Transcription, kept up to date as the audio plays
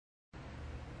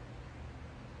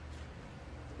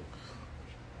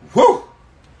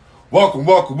Welcome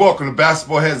to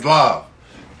Basketball Heads Live.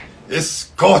 It's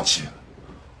scorching.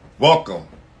 Welcome.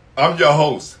 I'm your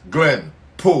host, Glenn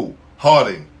Pooh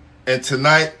Harding. And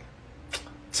tonight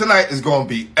is going to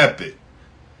be epic.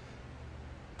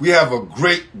 We have a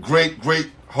great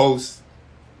host.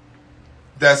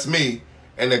 That's me.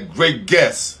 And a great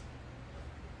guest.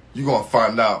 You're going to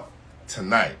find out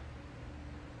tonight.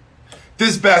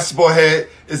 This basketball head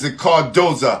is a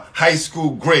Cardozo high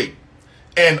school great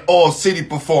and all-city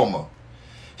performer.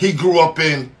 He grew up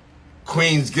in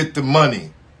Queens Get the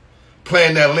Money,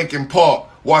 playing at Lincoln Park,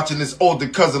 watching his older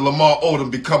cousin Lamar Odom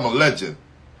become a legend.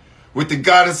 With the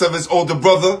guidance of his older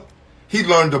brother, he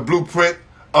learned the blueprint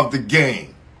of the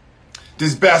game.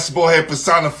 This basketball head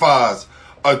personifies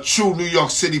a true New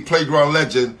York City playground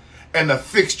legend and a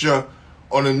fixture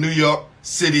on the New York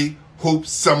City hoop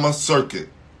summer circuit.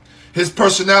 His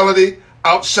personality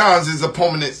outshines his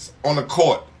opponents on the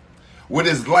court with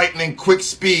his lightning quick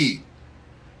speed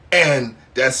and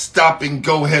that stop and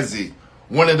go hezzy,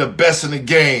 one of the best in the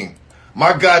game.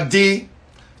 My guy D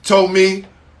told me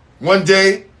one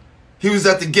day he was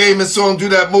at the game and saw him do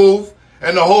that move,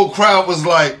 and the whole crowd was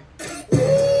like,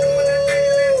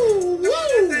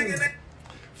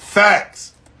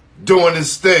 facts, doing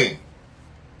his thing.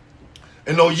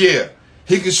 And oh yeah,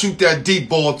 he can shoot that deep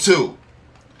ball too.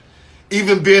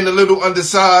 Even being a little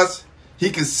undersized, he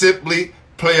can simply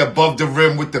play above the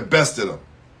rim with the best of them.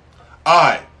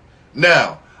 Alright,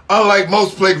 now, unlike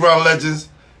most playground legends,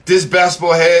 this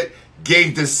basketball head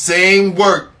gave the same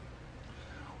work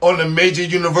on the major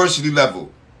university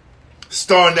level,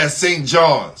 starring at St.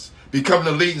 John's, becoming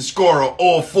the leading scorer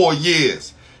all 4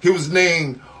 years. He was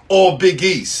named All Big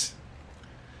East.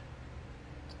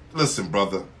 Listen,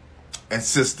 brother and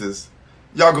sisters,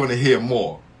 y'all gonna hear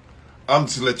more. I'm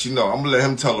just let you know. I'm gonna let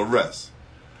him tell the rest.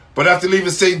 But after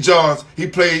leaving St. John's, he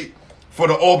played for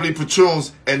the Albany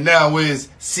Patroons and now is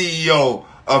CEO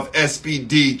of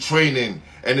SBD Training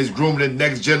and is grooming the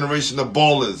next generation of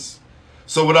ballers.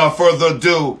 So without further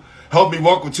ado, help me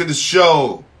welcome to the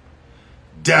show,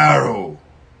 Daryll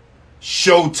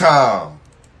Showtime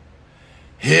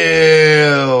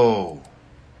Hill.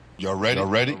 Y'all ready? Y'all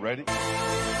ready?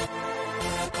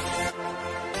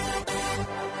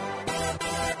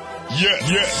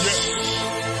 Yes.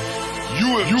 You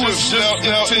have just stepped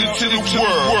out into the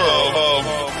world of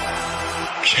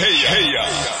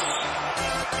chaos,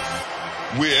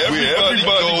 where everybody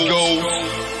goes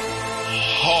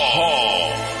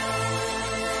hard.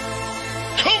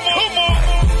 Come on.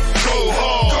 Go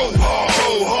hard. Go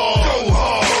hard. Go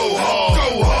hard.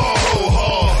 Go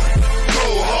hard. Go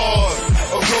hard.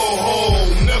 Or go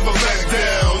home. Never back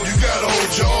down. You gotta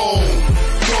hold your own.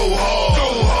 Go hard. Go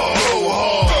hard. Go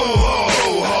hard. Go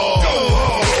hard.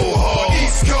 Go hard.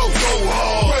 East Coast. Go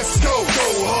hard. West Coast. Go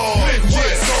hard.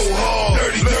 Midwest. Go hard.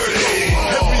 Dirty.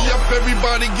 Hurry up,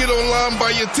 everybody. Get online,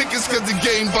 buy your tickets, cause the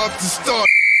game about to start.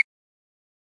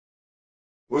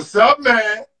 What's up,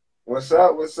 man? What's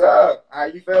up? How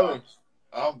you feeling?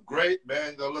 I'm great,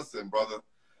 man. Yo, listen, brother.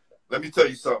 Let me tell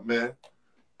you something, man.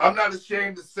 I'm not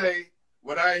ashamed to say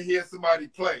when I hear somebody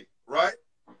play, right?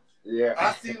 Yeah.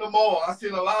 I seen them all. I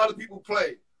seen a lot of people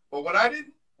play. But when I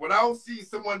don't see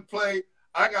someone play,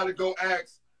 I gotta go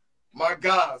ask my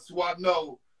guys who I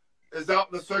know is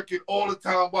out in the circuit all the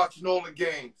time watching all the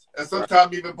games and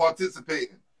sometimes even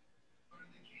participating.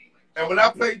 And when I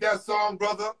played that song,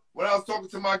 brother, when I was talking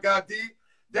to my guy D,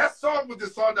 that song was the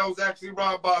song that was actually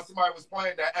rhymed by somebody was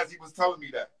playing that as he was telling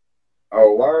me that.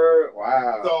 Oh, word?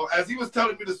 Wow. So as he was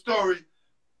telling me the story,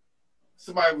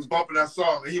 somebody was bumping that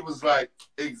song, and he was like,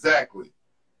 exactly.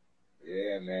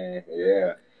 Yeah, man.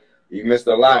 Yeah. You missed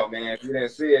a lot, man. If you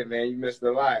didn't see it, man, you missed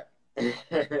a lot.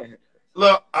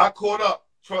 Look, I caught up.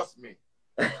 Trust me.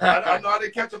 I know I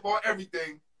didn't catch up on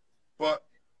everything, but,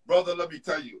 brother, let me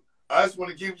tell you, I just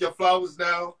want to give you your flowers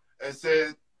now and say,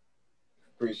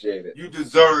 appreciate it. You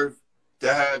deserve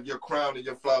to have your crown and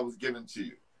your flowers given to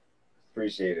you.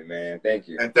 Appreciate it, man. Thank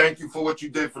you. And thank you for what you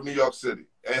did for New York City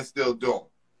and still doing.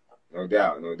 No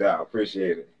doubt.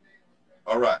 Appreciate it.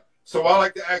 All right. So I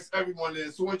like to ask everyone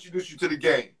is, who introduced you to the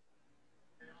game?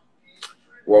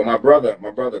 Well, my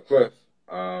brother Cliff,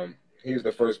 he was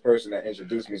the first person that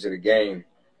introduced me to the game.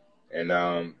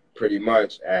 And pretty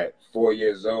much at 4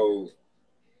 years old,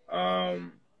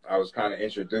 I was kind of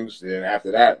introduced, and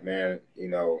after that, man, you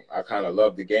know, I kind of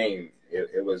loved the game.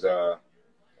 It was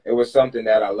something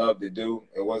that I loved to do.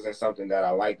 It wasn't something that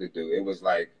I liked to do. It was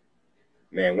like,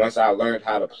 man, once I learned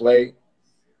how to play,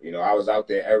 you know, I was out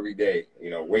there every day,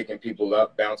 you know, waking people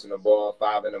up, bouncing the ball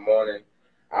 5 in the morning.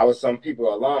 I was some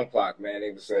people alarm clock, man,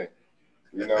 they would say,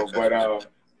 you know, but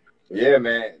Yeah,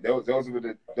 man, those were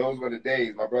the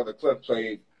days. My brother Cliff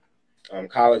played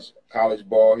college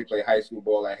ball. He played high school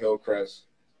ball at Hillcrest,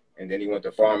 and then he went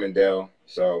to Farmingdale.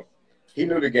 So he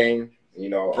knew the game. You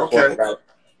know, of course, I Okay.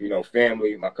 got,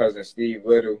 family. My cousin Steve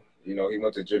Little, he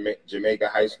went to Jamaica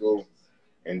High School,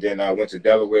 and then I went to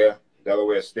Delaware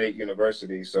State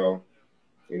University. So,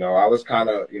 I was kind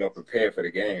of, prepared for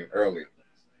the game early.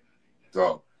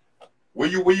 So, where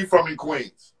you from in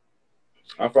Queens?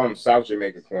 I'm from South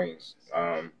Jamaica, Queens.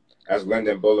 That's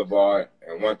Linden Boulevard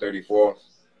and 134th,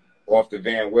 off the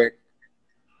Van Wyck.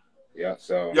 Yeah,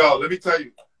 so. Yo, let me tell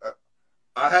you,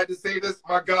 I had to say this,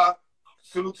 my guy.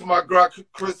 Salute to my guy,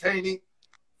 Chris Haney,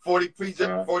 40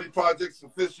 Projects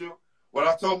official. When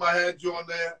I told him I had you on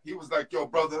there, he was like, yo,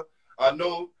 brother, I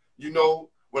know you know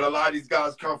where a lot of these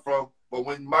guys come from, but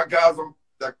when my guys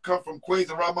that come from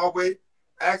Queens around my way,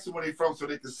 ask them where they from so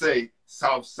they can say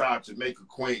South Side Jamaica,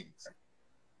 Queens.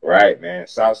 Right, man.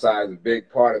 South Side is a big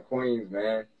part of Queens,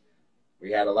 man.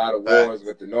 We had a lot of wars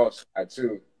with the North Side,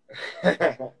 too.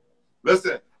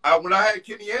 Listen, when I had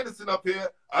Kenny Anderson up here,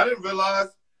 I didn't realize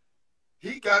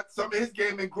he got some of his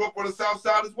game and grew up on the South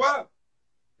Side as well.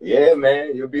 Yeah,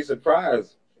 man. You'll be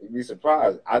surprised. You'll be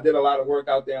surprised. I did a lot of work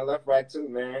out there in Left Right, too,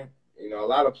 man. A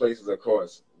lot of places, of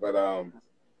course. But,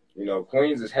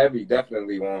 Queens is heavy,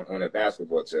 definitely, on the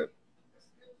basketball tip.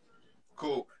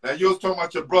 Cool. Now, you was talking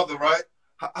about your brother, right?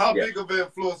 How Yeah. big of an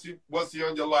influence was he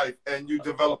on your life and you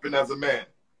developing as a man?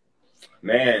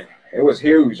 Man, it was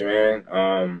huge, man.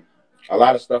 A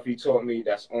lot of stuff he taught me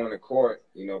that's on the court,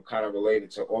 kind of related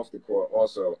to off the court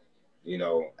also.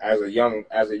 As a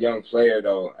young player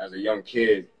though, as a young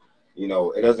kid,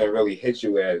 it doesn't really hit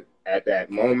you at that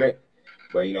moment.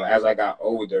 But, as I got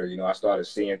older, I started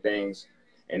seeing things,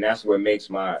 and that's what makes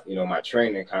my, my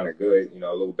training kind of good,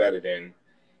 a little better than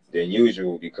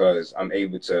usual, because I'm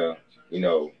able to,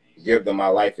 give them my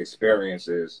life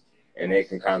experiences, and they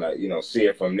can kind of, see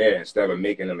it from there instead of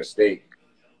making a mistake,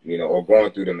 or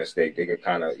going through the mistake. They can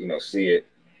kind of, see it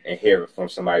and hear it from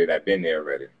somebody that's been there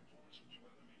already.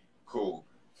 Cool.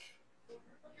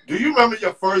 Do you remember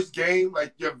your first game,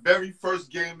 like your very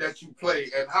first game that you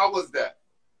played, and how was that?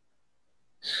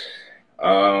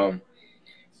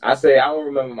 I say I don't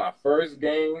remember my first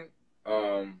game.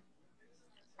 I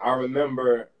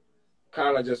remember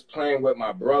kind of just playing with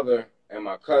my brother and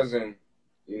my cousin,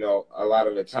 a lot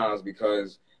of the times,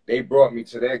 because they brought me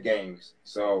to their games.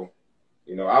 So,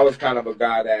 I was kind of a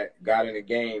guy that got in the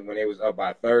game when they was up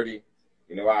by 30.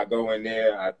 I go in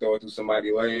there, I throw it through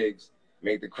somebody's legs,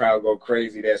 make the crowd go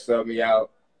crazy, they sub me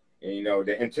out. And,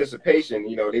 the anticipation,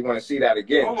 they want to see that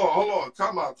again. Hold on.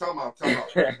 Time out.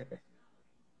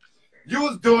 You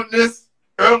was doing this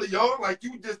early on, like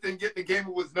you just didn't get in the game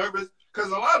and was nervous?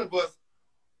 Because a lot of us,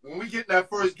 when we get in that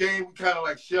first game, we kind of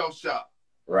like shell shock.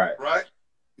 Right. Right?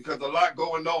 Because a lot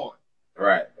going on.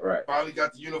 Right. Finally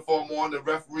got the uniform on, the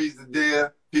referees are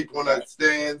there, people on the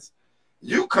stands.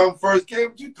 You come first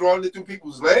game, you throwing it through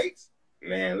people's legs?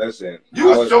 Man, listen. You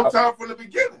was Showtime from the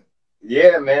beginning.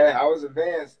 Yeah, man. I was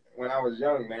advanced when I was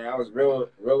young, man. I was real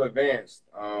advanced.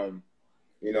 I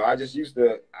used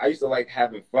to like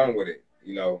having fun with it,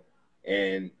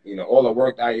 and, all the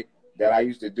work that I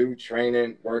used to do,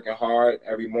 training, working hard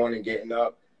every morning, getting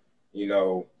up,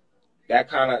 that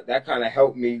kind of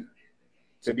helped me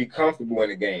to be comfortable in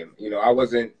the game. I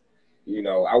wasn't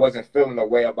feeling a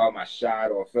way about my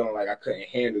shot or feeling like I couldn't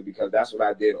handle, because that's what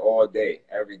I did all day,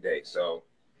 every day. So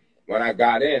when I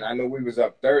got in, I knew we was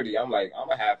up 30. I'm like, I'm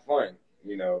gonna have fun,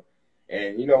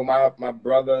 And my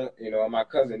brother, and my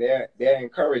cousin, they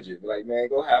encourage it. Like, man,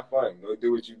 go have fun, go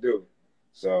do what you do.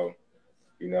 So,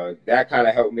 that kind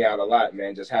of helped me out a lot,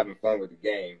 man, just having fun with the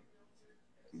game.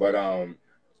 But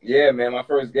yeah, man, my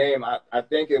first game, I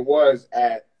think it was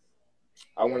at,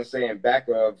 I want to say, in back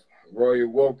of Royal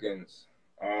Wilkins.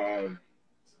 I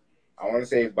want to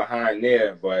say it's behind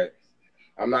there, but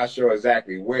I'm not sure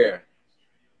exactly where.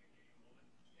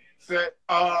 Said,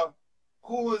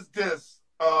 who is this?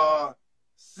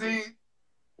 See,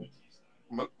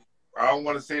 I don't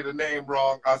want to say the name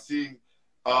wrong. I see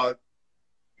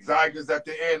Zygers at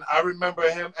the end. I remember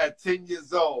him at 10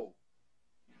 years old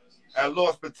at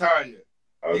Lost Battalion.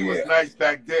 Oh, he was nice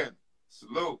back then.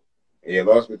 Salute. Yeah,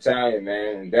 Lost Battalion,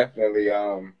 man. Definitely.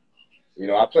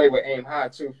 I played with Aim High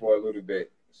too for a little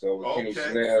bit. So with Kenny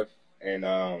Smith,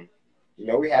 and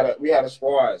we had a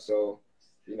squad. So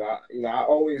I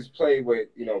always played with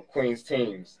Queens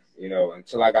teams.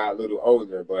 Until I got a little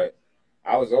older, but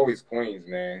I was always Queens,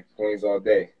 man. Queens all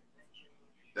day.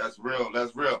 That's real.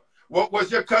 What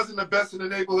was your cousin the best in the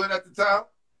neighborhood at the time?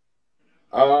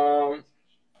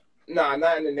 Nah,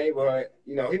 not in the neighborhood.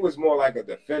 He was more like a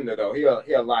defender though.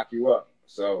 He'll lock you up.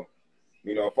 So,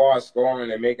 as far as scoring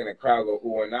and making the crowd go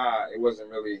ooh and ah, it wasn't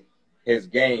really his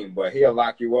game, but he'll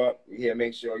lock you up. He'll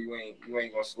make sure you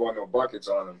ain't gonna score no buckets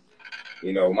on him.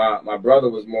 You know, my brother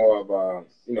was more of a,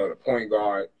 you know, the point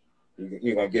guard.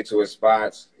 He's gonna get to his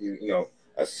spots. You know,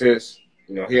 assist.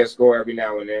 You know, he'll score every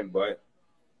now and then, but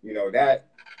you know that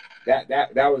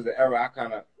was the era I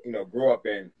kind of, you know, grew up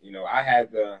in. You know, I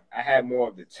had more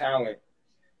of the talent,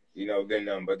 you know, than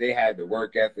them, but they had the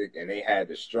work ethic and they had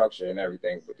the structure and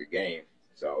everything with the game,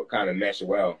 so it kind of meshed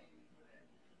well.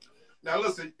 Now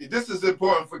listen, this is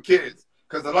important for kids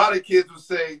because a lot of kids will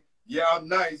say, "Yeah, I'm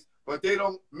nice," but they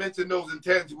don't mention those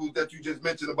intangibles that you just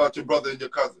mentioned about your brother and your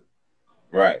cousin.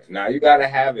 Right. Now you gotta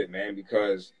have it, man,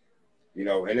 because you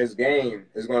know, in this game,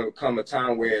 there's going to come a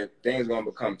time where things are going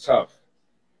to become tough.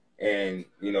 And,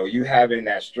 you know, you having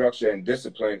that structure and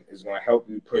discipline is going to help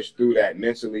you push through that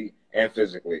mentally and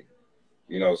physically.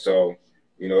 You know, so,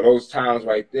 you know, those times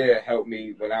right there helped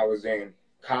me when I was in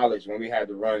college, when we had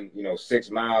to run, you know, 6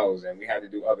 miles and we had to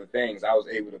do other things. I was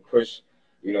able to push,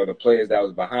 you know, the players that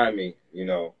was behind me, you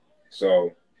know.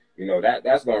 So, you know,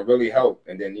 that's going to really help.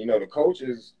 And then, you know, the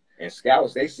coaches and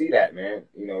scouts, they see that, man.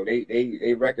 You know,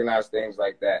 they recognize things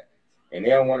like that. And they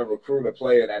don't want to recruit a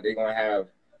player that they're going to have,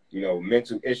 you know,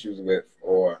 mental issues with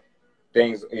or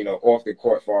things, you know, off the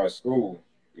court for our school,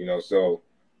 you know. So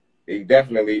they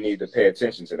definitely need to pay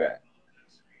attention to that.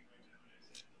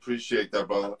 Appreciate that,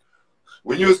 brother.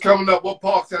 When you was coming up, what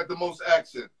parks had the most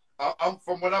action? I'm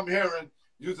from what I'm hearing,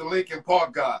 you was a Lincoln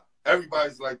Park guy.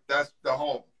 Everybody's like, that's the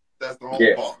home. That's the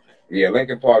home park. Yeah,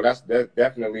 Lincoln Park, that's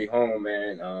definitely home,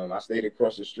 man. I stayed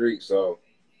across the street, so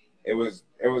it was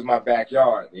my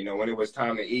backyard. You know, when it was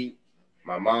time to eat,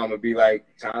 my mom would be like,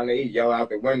 "Time to eat," yell out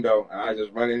the window, and I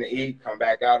just run in to eat, come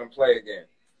back out and play again.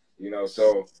 You know,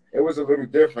 so it was a little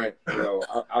different. You know,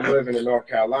 I'm living in North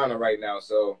Carolina right now,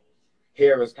 so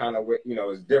here is kind of, you know,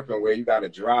 it's different where you got to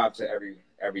drive to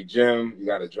every gym, you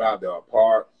got to drive to a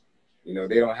park. You know,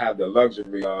 they don't have the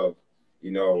luxury of,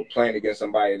 you know, playing against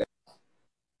somebody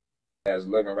that's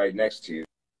living right next to you,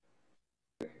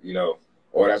 you know,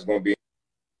 or that's going to be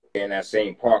in that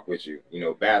same park with you, you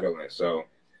know, battling. So,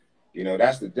 you know,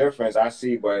 that's the difference I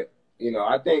see. But, you know,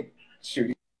 I think,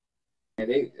 shoot,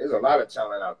 there's a lot of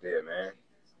talent out there, man.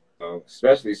 You know,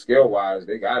 especially skill-wise,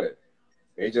 they got it.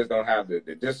 They just don't have the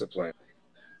discipline.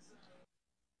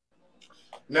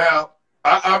 Now,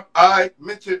 I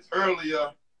mentioned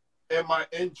earlier in my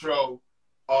intro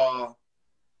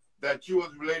that you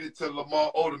was related to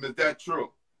Lamar Odom. Is that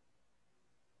true?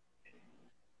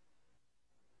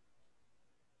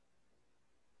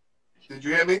 Did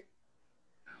you hear me?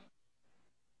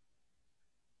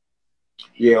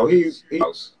 Yeah, he's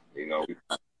you know.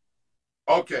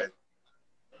 Okay.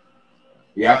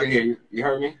 Yeah, I can hear you. You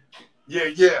heard me?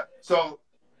 Yeah. So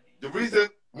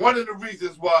one of the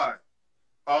reasons why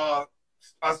I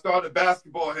started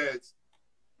Basketball Heads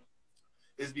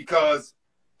is because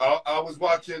I was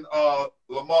watching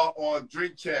Lamar on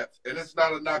Drink Champs, and it's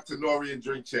not a knock to Nori and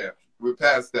Drink Champs. We're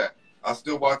past that. I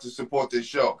still watch and support this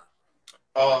show.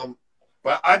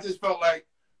 But I just felt like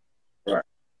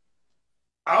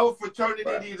our fraternity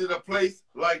needed a place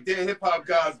like their hip-hop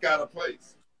guys got a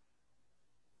place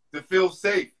to feel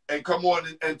safe and come on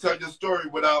and tell your story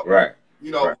without, you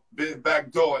know, being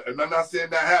backdoored. And I'm not saying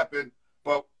that happened,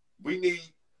 but we need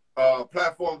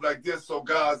platforms like this so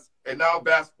guys in our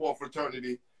basketball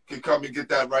fraternity can come and get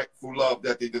that rightful love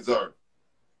that they deserve.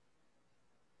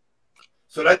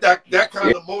 So that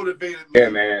kind of motivated me. Yeah,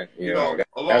 man. You know,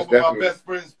 along with my best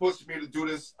friends pushed me to do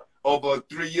this over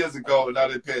 3 years ago, and I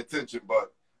didn't pay attention,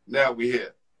 but now we're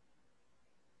here.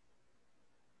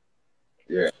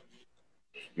 Yeah.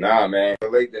 Nah, man.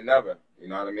 Late than never. You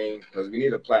know what I mean? Because we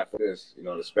need a platform for this, you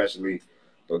know, especially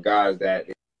for guys that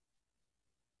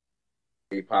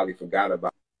they probably forgot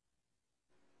about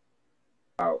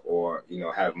or, you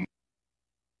know, have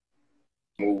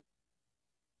moved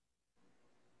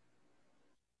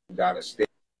out of state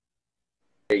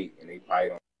and they probably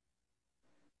don't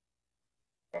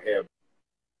have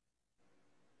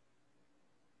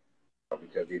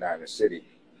because they're not in the city,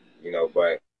 you know.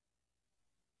 But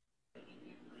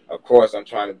of course, I'm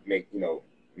trying to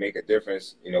make a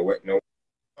difference, you know. What no.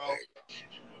 All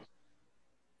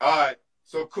right,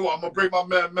 so cool. I'm gonna bring my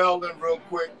man Mel in real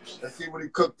quick and see what he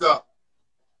cooked up.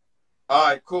 All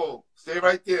right, cool. Stay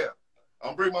right there.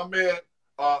 I'm gonna bring my man,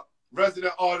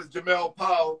 resident artist Jamaal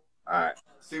Powell. All right.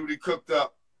 See what he cooked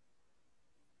up.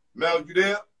 Mel, you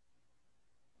there?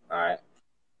 All right.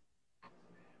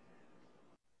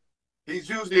 He's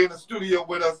usually in the studio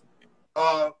with us,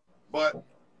 but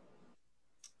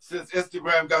since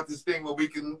Instagram got this thing where we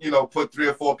can, you know, put 3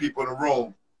 or 4 people in a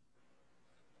room,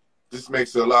 this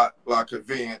makes it a lot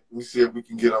convenient. Let me see if we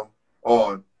can get him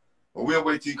on. Well, we'll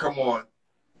wait till you come on.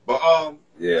 But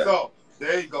Yeah. so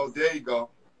there you go. There you go.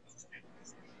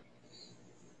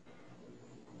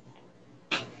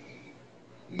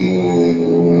 I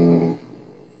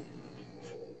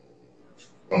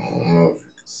don't know if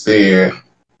you can see it.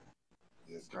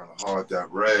 It's kind of hard. That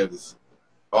red is.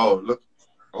 Oh, look.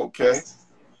 Okay.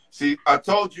 See, I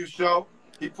told you, Show.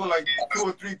 He put like 2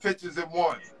 or 3 pictures in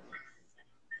one.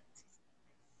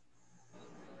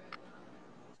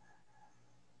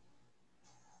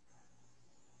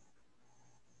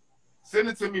 Send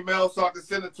it to me, Mel, so I can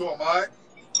send it to him, all right?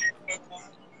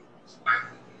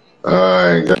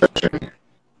 I got you.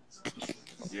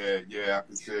 Yeah, I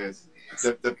can see it.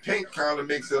 The pink kind of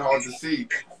makes it hard to see.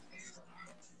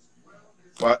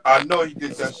 But I know he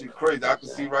did that shit crazy. I can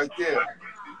see right there.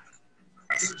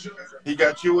 He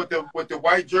got you with the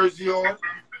white jersey on.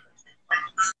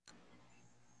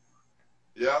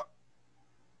 Yeah.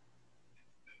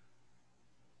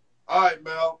 All right,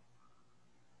 Mel.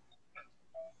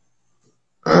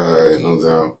 All right, no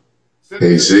doubt.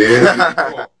 Can you see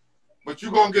it? But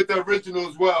you're going to get the original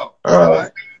as well. All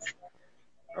right.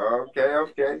 Okay.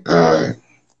 All right.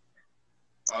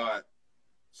 All right.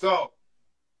 So,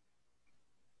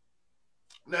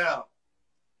 now,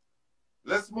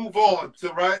 let's move on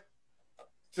to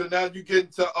now you get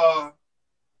into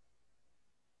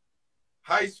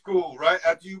high school, right?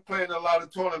 After you playing a lot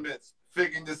of tournaments,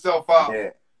 figuring yourself out.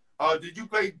 Yeah. Did you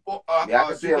play Yeah, I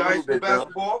can see a junior high little school bit,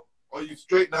 basketball, or you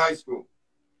straight in high school?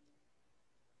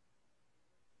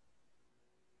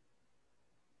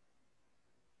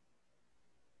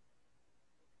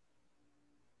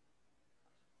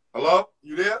 Hello?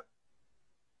 You there?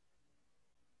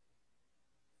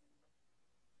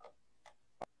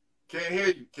 Can't hear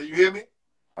you. Can you hear me?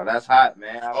 Oh, that's hot,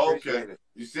 man. I Okay. appreciate it.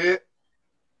 You see it?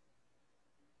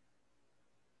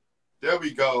 There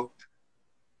we go.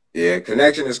 Yeah,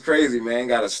 connection is crazy, man.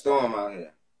 Got a storm out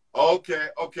here.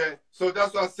 Okay. So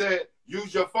that's what I said.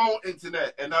 Use your phone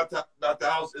internet and not the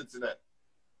house internet.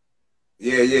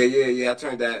 Yeah. I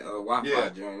turned that Wi-Fi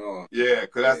joint on. Yeah,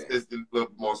 because it's a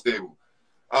little more stable.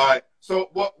 All right. So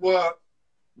what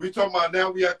we talking about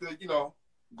now? We have to,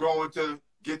 go into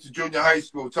get to junior high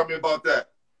school. Tell me about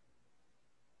that.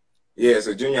 Yeah,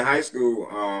 so junior high school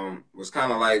was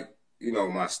kind of like,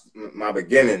 my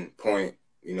beginning point.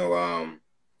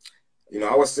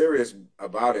 I was serious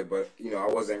about it, but I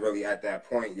wasn't really at that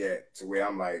point yet to where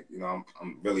I'm like,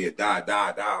 I'm really a die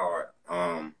hard.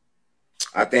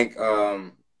 I think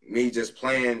me just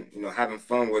playing, having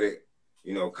fun with it,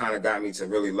 kind of got me to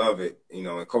really love it.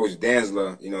 And Coach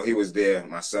Danzler, he was there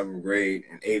my 7th grade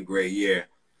and 8th grade year,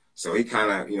 so he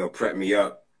kind of, prepped me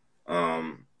up,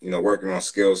 working on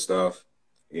skill stuff,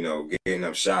 getting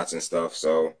up shots and stuff.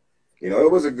 So,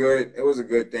 it was a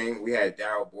good thing. We had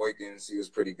Daryll Boykins, he was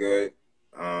pretty good.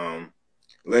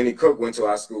 Lenny Cook went to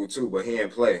our school too, but he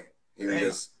didn't play. He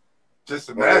was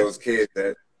just one of those kids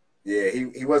that,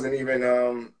 he wasn't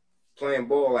even playing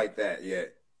ball like that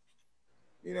yet.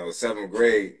 7th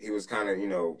grade, he was kind of,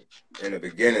 in the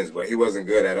beginnings, but he wasn't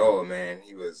good at all, man.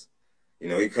 He was,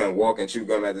 he couldn't walk and chew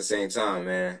gum at the same time,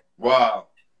 man. Wow.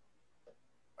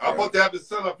 I'm about to have his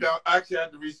son up here. I actually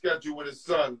had to reschedule with his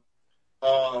son.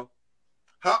 How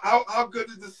good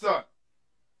is the son?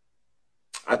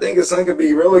 I think his son could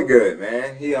be really good,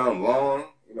 man. He long,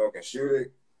 can shoot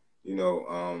it.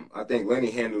 I think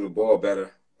Lenny handled the ball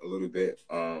better a little bit.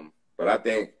 But I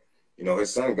think,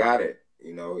 his son got it.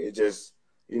 It just,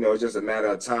 it's just a matter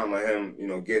of time of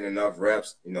him, getting enough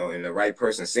reps, and the right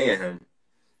person seeing him,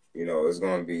 it's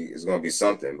gonna be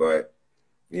something. But,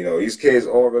 these kids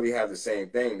all really have the same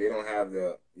thing. They don't have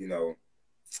the,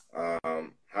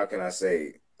 how can I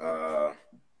say,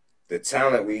 the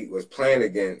talent we was playing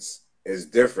against is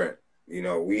different.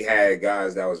 We had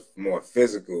guys that was more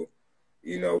physical.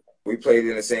 We played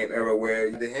in the same era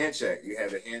where the hand check. You had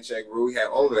the hand check rule. You had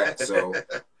all of that. So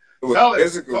it was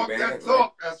physical, talk man. That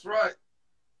talk. That's right.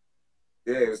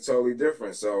 Yeah, it was totally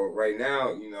different. So right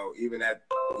now, even at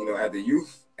the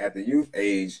youth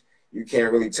age, you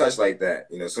can't really touch like that.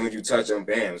 As soon as you touch them,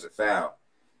 bam, it's a foul.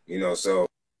 So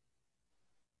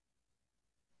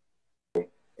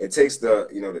it takes the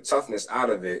the toughness out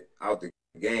the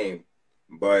game,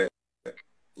 but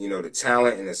the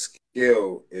talent and the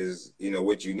skill is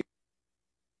what you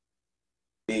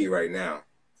need right now.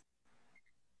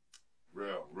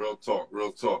 Real talk.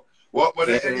 What were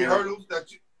there any hurdles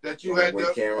that you had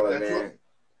to? Cameron, man,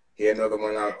 he had another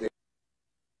one out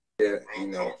there,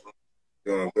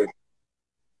 doing good.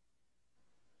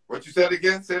 What you said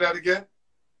again? Say that again.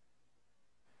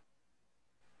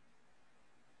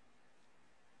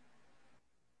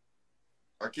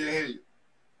 I can't hear you.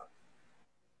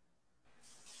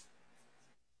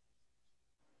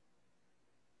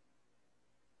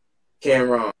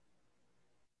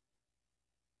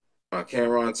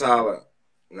 Cameron Tyler.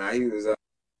 Now he was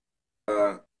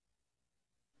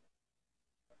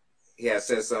he had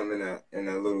said something in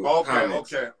a little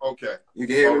comments. Okay. You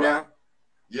can hear me now?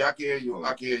 Yeah, I can hear you.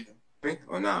 I can hear you. Me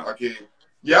or not? I can hear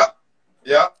you.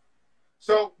 Yep.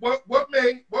 So what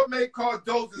made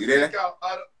Cardozo stick out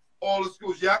of all the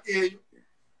schools? Yeah, I can hear you.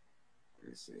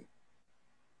 Let's see.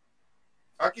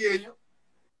 I can hear you.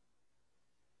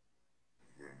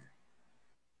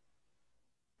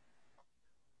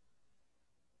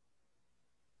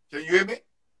 Can you hear me?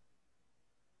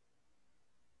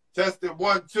 Testing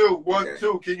 1 2 1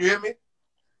 2. Can you hear me?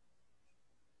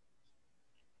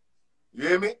 You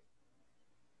hear me?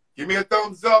 Give me a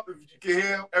thumbs up if you can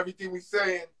hear everything we're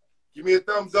saying. Give me a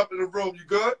thumbs up in the room. You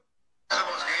good? All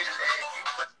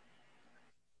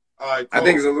right, cool. I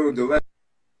think it's a little delay.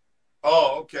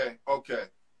 Oh, okay.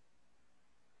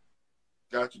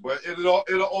 Got you. But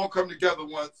it'll all come together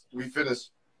once we finish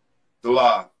the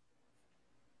live.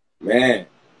 Man,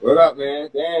 what up, man?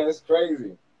 Damn, it's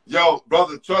crazy. Yo,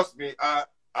 brother, trust me.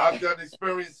 I've done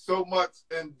experienced so much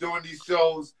in doing these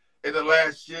shows in the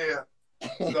last year.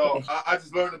 So I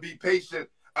just learned to be patient.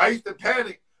 I used to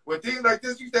panic when things like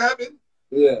this used to happen.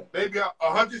 Yeah. Maybe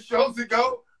 100 shows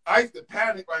ago, I used to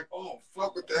panic like, oh,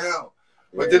 fuck, what the hell?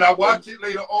 But then I watch it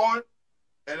later on,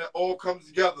 and it all comes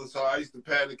together. So I used to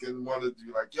panic and wanted to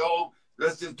be like, yo,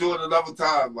 let's just do it another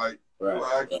time. Like,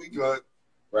 we good.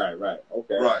 Right.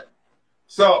 Okay. Right.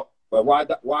 So. But why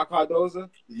Cardozo?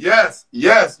 Yes.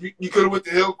 You could have went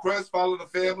to Hillcrest, followed the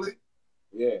family.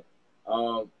 Yeah.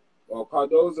 Well,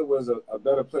 Cardozo was a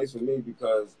better place for me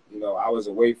because, I was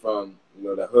away from,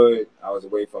 the hood. I was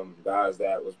away from guys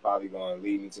that was probably going to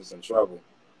lead me to some trouble.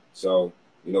 So,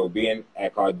 being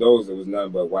at Cardozo was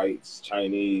nothing but whites,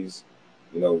 Chinese,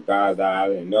 guys that I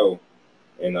didn't know.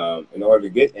 And in order to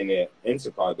get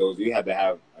into Cardozo, you had to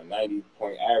have a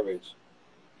 90-point average.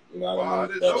 I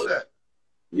didn't know that.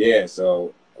 Yeah,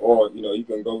 so, or, you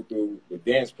can go through the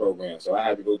dance program. So I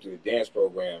had to go through the dance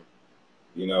program,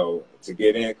 to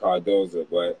get in Cardozo.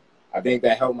 But I think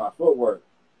that helped my footwork,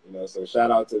 So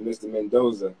shout out to Mr.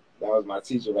 Mendoza. That was my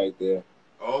teacher right there.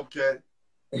 Okay.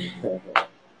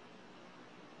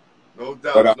 No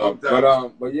doubt, no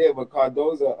doubt. But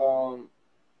Cardozo,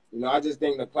 I just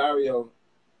think Clario,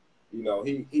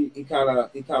 he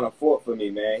kind of fought for me,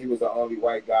 man. He was the only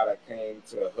white guy that came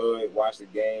to the hood, watched the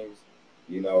games.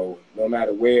 No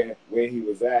matter where he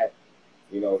was at,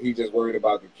 he just worried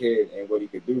about the kid and what he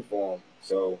could do for him.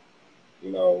 So, I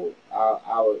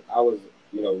was,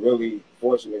 really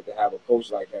fortunate to have a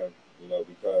coach like him,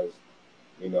 because,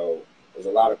 there's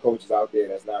a lot of coaches out there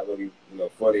that's not really,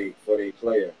 for their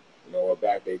player, or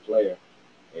back their player.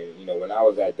 And, when I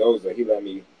was at Doza, he let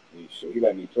me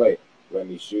play, let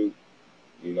me shoot,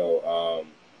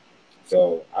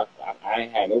 so I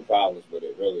ain't had no problems with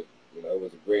it, really. It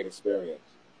was a great experience.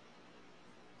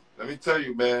 Let me tell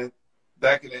you, man,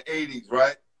 back in the 80s,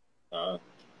 right?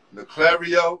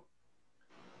 Clario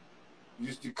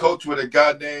used to coach with a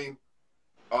guy named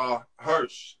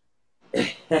Hirsch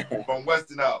from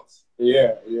Westinghouse.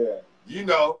 Yeah. Yeah.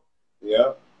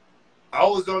 I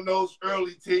was on those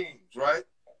early teams, right?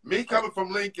 Me coming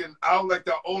from Lincoln, I was like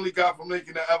the only guy from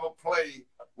Lincoln that ever played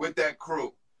with that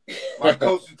crew. My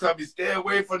coach would tell me, stay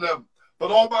away from them. But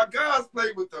all my guys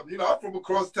played with them. I'm from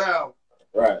across town.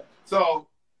 Right. So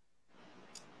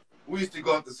we used to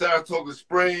go up to Saratoga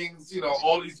Springs,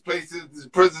 all these places, these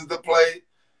prisons to play.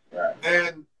 Right.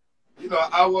 And,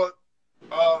 our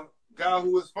guy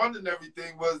who was funding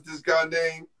everything was this guy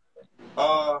named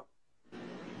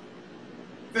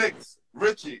Fix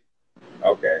Richie.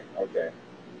 Okay.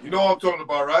 You know what I'm talking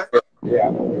about, right? Yeah, I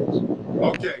know Richie.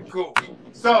 Okay, cool.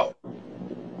 So,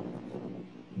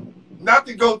 not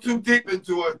to go too deep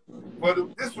into it, but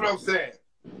this is what I'm saying.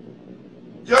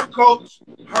 Your coach,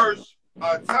 Hirsch,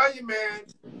 an Italian man,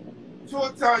 2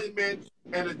 Italian men,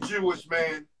 and a Jewish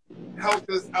man helped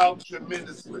us out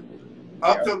tremendously.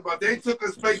 I'm talking about they took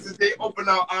us places, they opened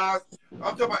our eyes.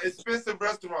 I'm talking about expensive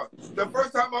restaurants. The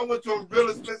first time I went to a real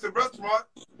expensive restaurant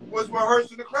was with Hirsch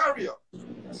and Clario.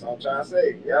 That's what I'm trying to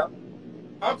say, yeah.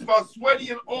 I'm talking about sweaty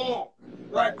and all.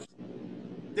 Like,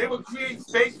 they would create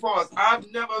space for us. I've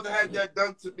never had that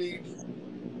done to me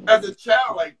as a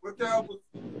child. Like, what the hell?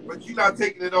 But you're not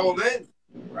taking it all in.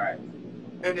 Right.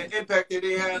 And the impact that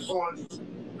they had on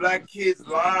black kids'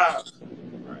 lives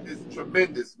is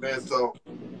tremendous, man. So,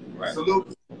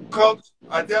 salute. Coach,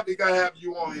 I definitely got to have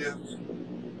you on here.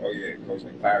 Oh, yeah, Coach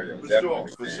Clario.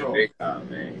 For sure. Big time,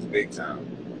 man. He's big time.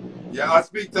 Yeah, I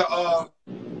speak to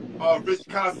Rich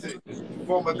Cossack,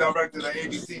 former director of the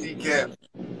ABCD camp.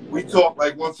 We talk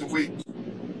like once a week.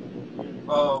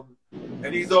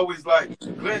 And he's always like,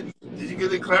 Glenn, did you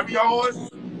get the Clarion?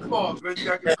 Come on, Glenn, you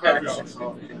got to get the Clarion.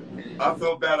 So I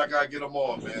felt bad I got to get them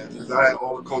on, man, because I had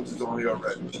all the coaches on here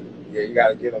already. Yeah, you got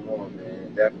to get them on,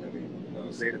 man. Definitely. You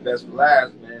know, say the best for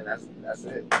last, man. That's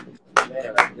it.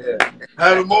 Man, right there.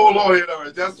 Had them all on here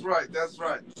already. That's right. That's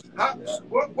right.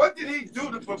 What did he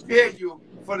do to prepare you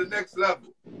for the next level?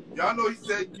 Y'all know he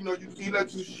said, you know, he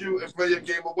let you shoot and play your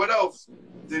game, but what else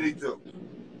did he do?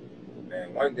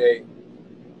 Man, one day,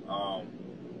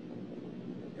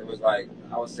 it was like,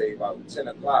 I would say about 10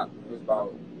 o'clock. It was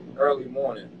about early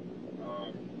morning.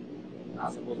 I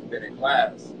was supposed to have been in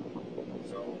class.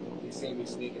 So he seen me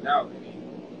sneaking out, and he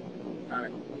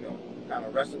kind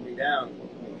of wrestled me down,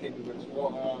 hit me with his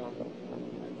forearm. Like,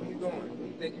 what are you doing? What do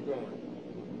you think you're doing?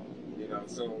 You know,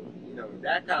 so, you know,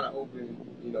 that kind of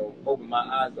opened my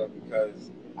eyes up,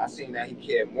 because I seen that he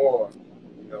cared more,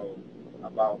 you know,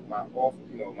 about my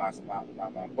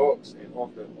my books and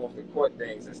off the court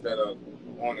things instead of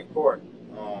on the court,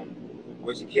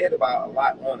 which he cared about a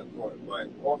lot on the court, but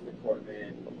off the court,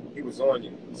 man, he was on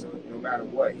you. So no matter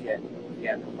what, he had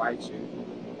to fight you,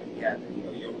 and he had to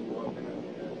yoke you up in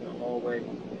the hallway.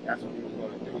 That's what he was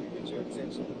going to do to get your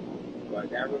attention. But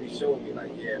that really showed me,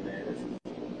 like, yeah, man,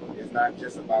 it's not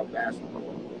just about basketball.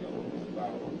 You know, it's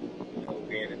about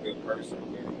being a good person,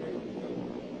 being a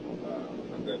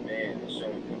good man, and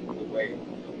showing people the way.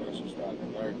 Once you start to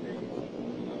learn things,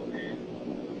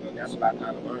 and that's what I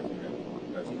kind of learned from him,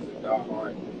 because he's a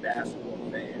diehard basketball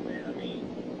fan, man. I mean,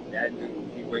 that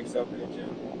dude, he wakes up in the gym.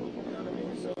 You know what I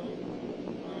mean? So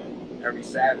every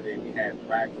Saturday we had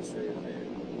practices,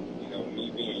 and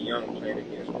me being young, playing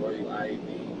against Royal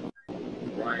Ivy,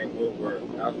 Ryan Woodward.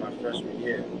 That was my freshman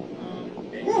year.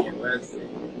 Damian Leslie,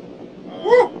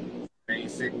 Dane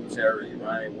Singletary,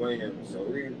 Ryan Williams. So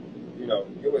we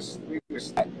were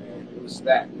stacked, man. It was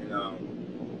stacked, and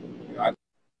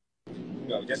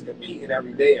just competing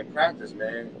every day in practice,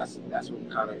 man. That's what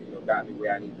kind of got me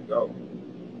where I need to go.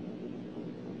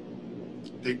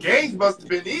 The games must have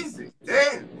been easy.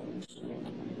 Damn.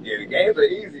 Yeah, the games are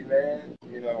easy, man.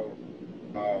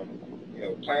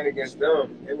 Playing against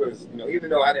them, it was, even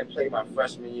though I didn't play my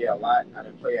freshman year a lot, I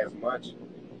didn't play as much,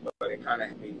 but it kind of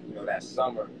hit me, that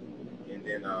summer. And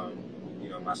then,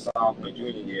 my sophomore and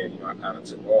junior year, I kind of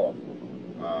took off.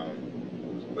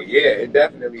 But yeah, it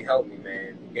definitely helped me,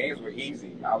 man. The games were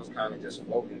easy. I was kind of just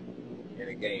floating in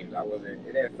the games.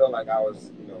 It didn't feel like I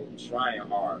was, trying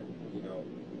hard,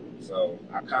 So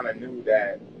I kind of knew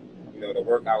that, the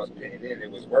work I was putting in,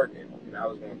 it was working. And I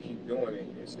was going to keep doing it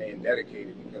and staying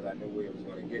dedicated, because I knew where it was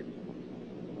going to get me.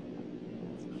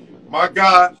 My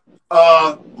guy,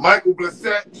 Michael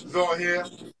Blissett is on here.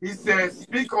 He said,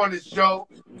 speak on his show.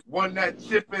 Won that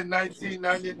chip in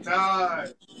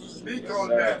 1999. Speak on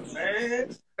that,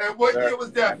 man. And what year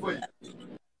was that for you?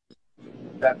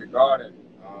 At the Garden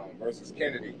versus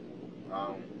Kennedy.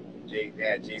 They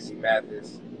had J.C.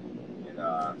 Mathis and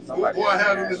somebody. Who I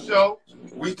had on the show.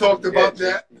 We talked about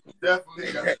that. Definitely.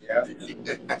 Yeah.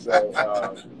 So,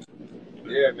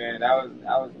 yeah, man, that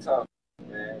was tough,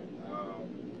 man.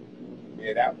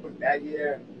 That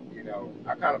year,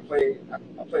 I kind of played.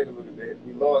 I played a little bit.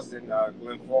 We lost in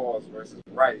Glen Falls versus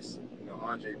Rice.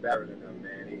 Andre Barrett and them,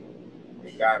 man,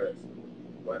 they got us.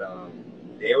 But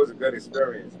it was a good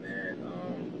experience, man.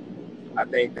 I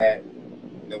think that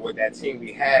with that team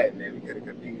we had, man, we could have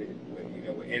competed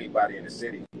with anybody in the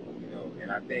city.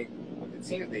 And I think with the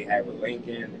teams they had with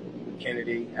Lincoln,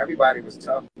 Kennedy, everybody was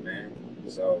tough, man.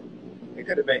 So it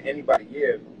could have been anybody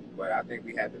here, but I think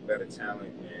we had the better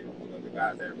talent and the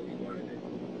guys that really wanted it.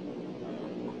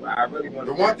 But I really wanted.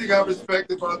 The one thing I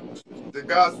respect about the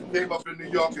guys who came up in New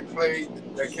York and played,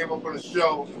 that came up on the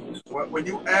show, when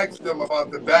you asked them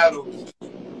about the battles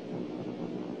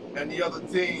and the other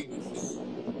teams,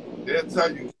 they'll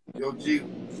tell you, yo, G,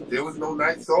 there was no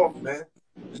nights off, man.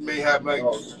 You may have like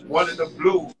one in the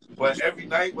blue, but every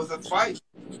night was a fight.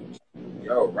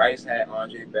 Yo, Rice had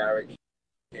Andre Barrett,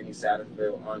 Kenny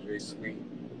Satterfield, Andre Sweet.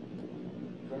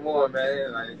 Come on,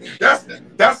 man. Like,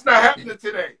 that's not happening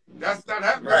today. That's not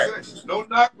happening right. today. No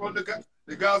knock on the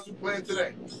guys who playing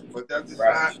today, but that's just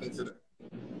not happening today.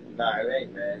 Nah, it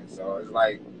ain't, man. So it's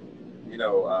like,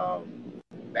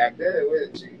 back then it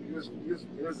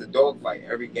was a dogfight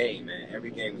every game, man.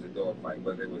 Every game was a dogfight,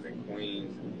 whether it was in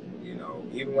Queens.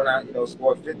 Even when I,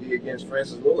 scored 50 against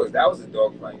Francis Lewis, that was a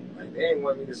dogfight. Like, they didn't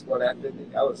want me to score that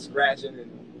 50. I was scratching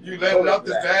and you let it out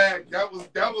the bag. That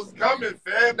was coming,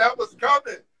 fam. That was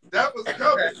coming. That was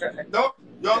coming.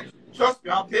 Yo, trust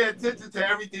me. I pay attention to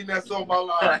everything that's on my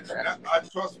line.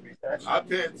 Trust me. I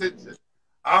pay attention.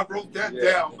 I wrote that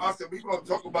down. I said, we're going to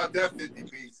talk about that 50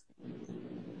 piece.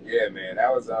 Yeah, man,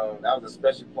 that was a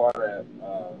special part of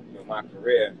my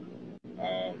career.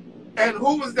 And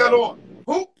who was that on?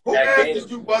 Who That asked game,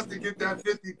 did you bust to get that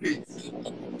 50 piece?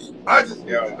 I just need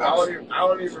to know. I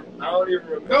don't even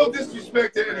remember. No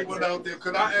disrespect to anyone out there,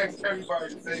 because I ask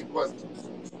everybody the same question.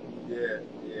 Yeah,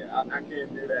 I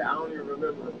can't do that. I don't even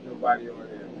remember nobody on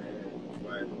there, man.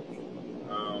 But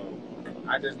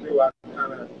I just knew I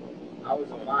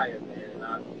was on fire, man, and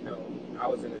I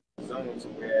was in a zone to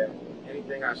where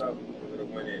anything I shot, it would have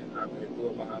went in. I could do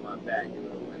it behind my back, it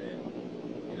would have went in.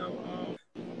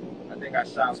 I think I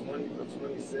shot 20 for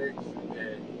 26,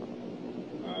 and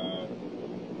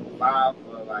 5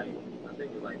 for I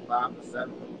think it was 5 for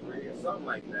 7 for 3 or something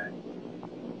like that.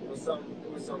 It was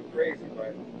something crazy,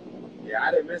 but yeah,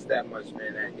 I didn't miss that much,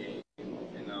 man, that game.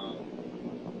 And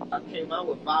I came out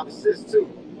with 5 assists too.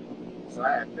 So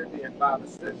I had 50 and 5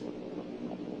 assists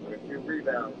with a few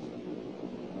rebounds.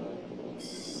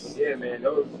 Yeah, man,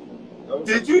 those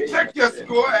Did you check your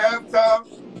score at halftime?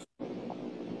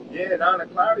 Yeah, down at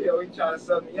Claudio, he tried to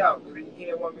sub me out because he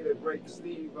didn't want me to break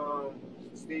Steve, Whicham,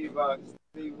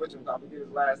 I forget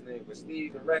his last name, but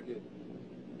Steve and Record.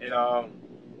 And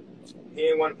he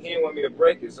didn't want me to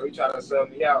break it, so he tried to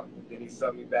sub me out. Then he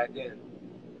subbed me back in.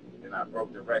 Then I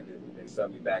broke the record and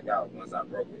subbed me back out once I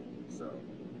broke it. So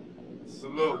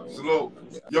Salute.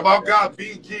 Yo, my guy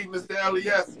BG, Mr.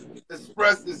 LES,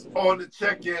 Express is on the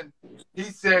check-in. He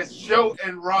says Show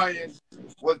and Ryan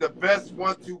was the best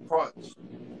 1-2 punch.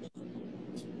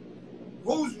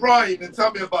 Who's Ryan? And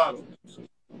tell me about him.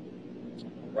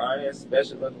 Ryan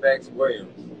Special Effects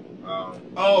Williams. Got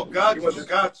you.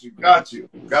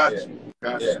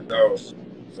 Yeah,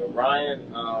 so Ryan,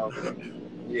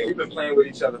 we've been playing with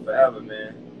each other forever,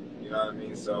 man. You know what I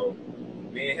mean? So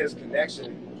me and his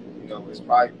connection, is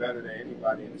probably better than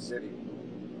anybody in the city.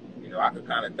 I could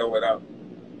kind of throw it up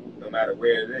no matter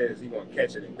where it is. He gonna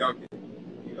catch it and dunk it.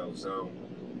 So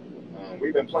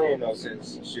we've been playing though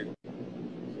since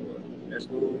middle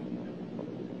school,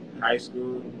 high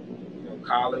school,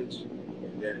 college,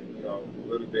 and then a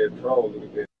little bit pro, a little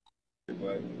bit,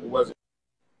 but it wasn't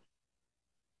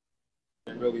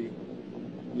really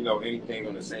anything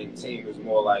on the same team. It was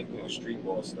more like street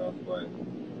ball stuff. But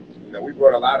we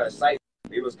brought a lot of excitement.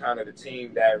 It was kind of the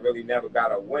team that really never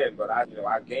got a win, but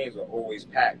our games were always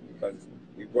packed because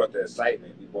we brought the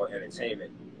excitement, we brought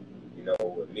entertainment.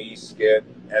 With me, Skip,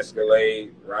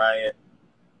 Escalade, Ryan,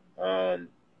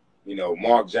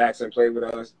 Mark Jackson played with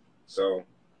us. So,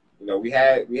 we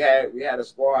had a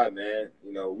squad, man.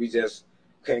 We just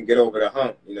couldn't get over the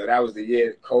hump. That was the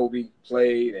year Kobe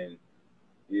played, and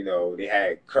they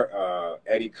had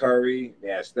Eddie Curry, they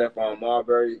had Stephon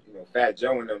Marbury, Fat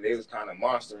Joe and them. They was kind of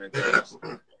monstering things.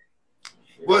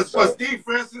 Was Steve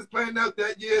Francis playing out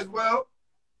that year as well?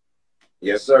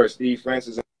 Yes, sir. Steve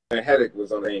Francis and Hedrick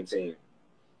was on the same team.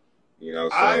 So.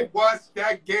 I watched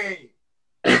that game.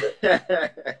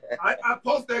 I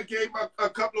posted that game a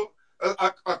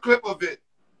clip of it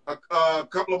a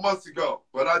couple of months ago,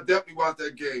 but I definitely watched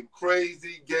that game.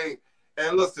 Crazy game.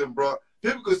 And listen, bro,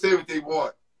 people can say what they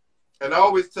want. And I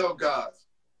always tell guys,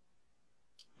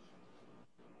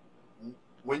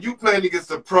 when you playing against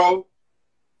a pro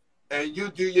and you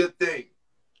do your thing,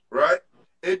 right?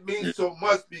 It means so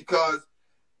much because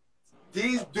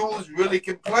these dudes really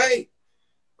can play.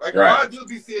 Like, right. A lot of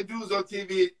dudes be seeing dudes on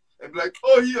TV and be like,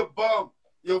 oh, he a bum.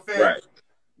 Right.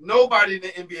 Nobody in the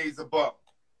NBA is a bum.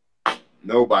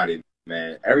 Nobody,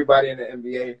 man. Everybody in the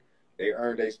NBA, they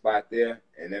earned their spot there.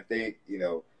 And if they,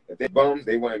 if they bums,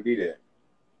 they wouldn't be there.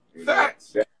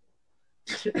 Facts.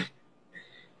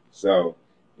 So,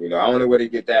 I don't know where they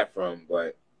get that from,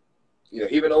 but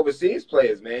even overseas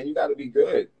players, man, you got to be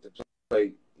good to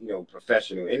play,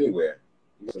 professional anywhere.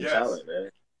 You got some talent,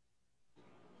 man.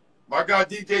 My guy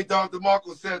DJ Don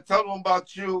DeMarco said, tell them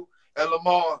about you and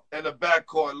Lamar and the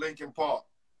backcourt, Lincoln Park.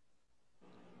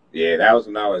 Yeah, that was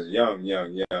when I was young.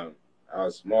 I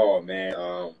was small, man.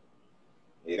 Those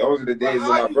are the days of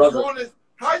my brother.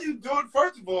 How you doing?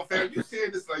 First of all, fam, you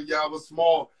saying this like, I was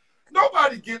small.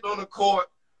 Nobody getting on the court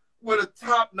with a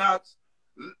top-notch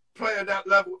player that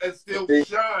level and still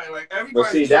shine. Like,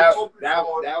 everybody. That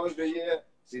was the year.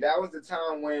 See, that was the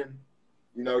time when,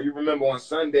 you remember on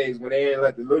Sundays when they didn't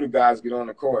let the little guys get on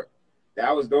the court.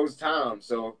 That was those times.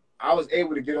 So I was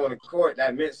able to get on the court.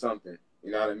 That meant something.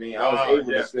 You know what I mean? I was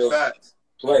able to still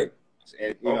play.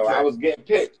 And, I was getting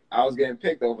picked. I was getting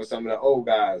picked over some of the old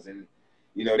guys. And,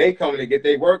 they coming to get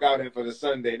their workout in for the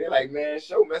Sunday. They're like, man,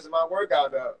 Show messing my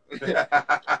workout up.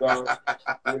 So,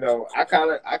 I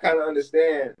kind of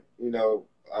understand,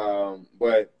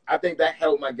 but I think that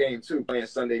helped my game too. Playing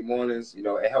Sunday mornings,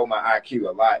 it helped my IQ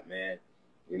a lot, man.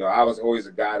 I was always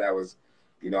a guy that was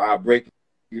You know, I'll break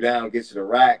you down, get to the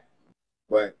rack,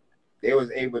 but they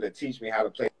was able to teach me how to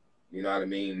play, you know what I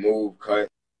mean, move, cut,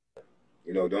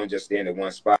 you know, don't just stand in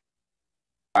one spot,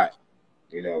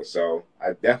 you know. So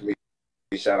I definitely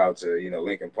shout out to, you know,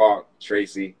 Lincoln Park,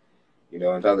 Tracy, you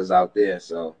know, and others out there.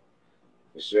 So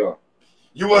for sure.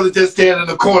 You wasn't just standing in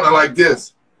the corner like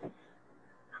this.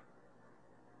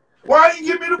 Why didn't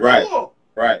you give me the ball?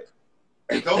 Right.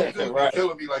 Those dudes be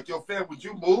killing me. Like, yo, fam, would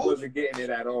you move? I wasn't getting it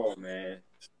at all, man.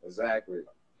 Exactly.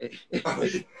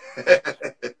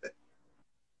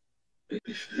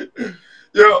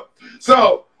 Yo,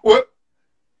 so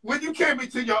when you came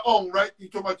into your own, right? You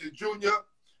talking about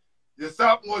your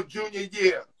sophomore, junior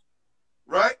year,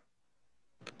 right?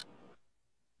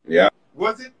 Yeah.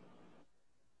 Was it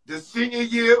the senior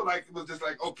year? Like, it was just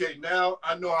like, okay, now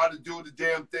I know how to do the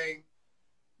damn thing,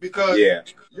 because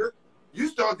you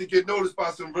started to get noticed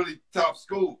by some really top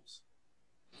schools.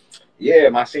 Yeah,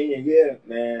 my senior year,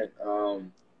 man.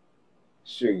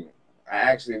 Shoot, I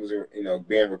actually was, you know,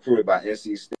 being recruited by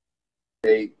NC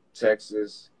State,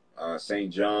 Texas,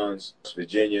 St. John's,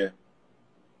 Virginia.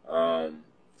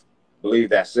 Believe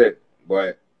that's it.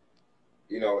 But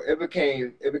you know, it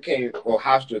became well,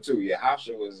 Hofstra too. Yeah,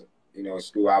 Hofstra was, you know, a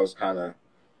school I was kind of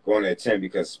going to attend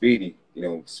because Speedy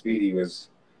was,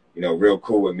 you know, real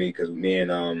cool with me, because me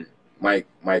and Mike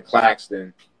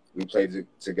Claxton, we played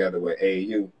together with AAU,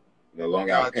 you know, Long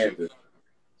Island Panthers.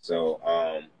 So,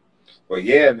 but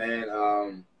yeah,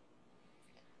 man,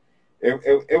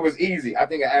 it was easy. I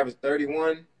think I averaged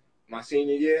 31 my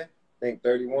senior year. I think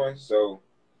 31. So,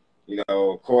 you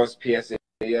know, of course,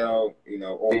 PSAL, you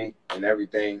know, and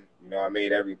everything. You know, I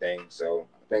made everything. So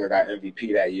I think I got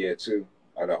MVP that year too,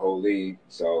 of the whole league.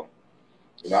 So,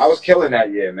 you know, I was killing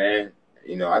that year, man.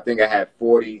 You know, I think I had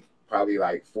 40 probably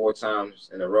like 4 times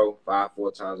in a row,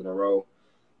 4 times in a row.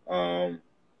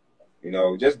 You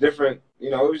know, just different. You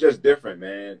know, it was just different,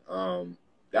 man.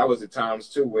 That was the times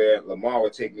too where Lamar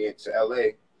would take me to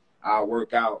LA. I'll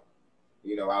work out,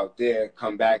 you know, out there,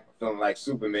 come back feeling like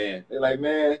Superman. They're like,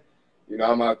 man, you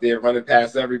know, I'm out there running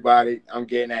past everybody. I'm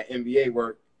getting that NBA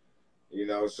work, you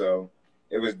know, so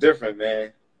it was different,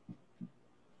 man.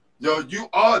 Yo, you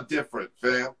are different,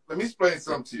 fam. Let me explain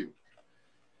something to you.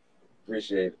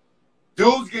 Appreciate it.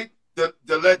 Dudes get the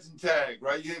legend tag,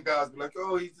 right? You hear guys be like,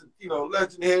 oh, he's, you know,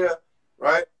 legend here,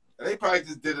 right? And they probably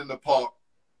just did it in the park.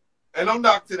 And no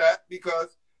knock to that,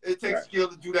 because it takes skill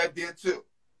to do that there too.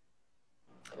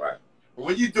 Right. But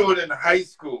when you do it in high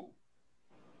school,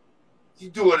 you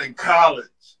do it in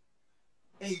college,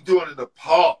 and you do it in the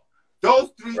park, those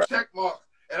 3 check marks.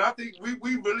 And I think we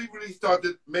really, really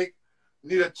started to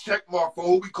need a check mark for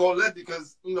who we call legend,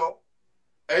 because, you know,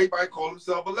 everybody call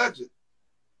himself a legend.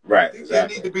 Right. There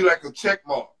need to be like a check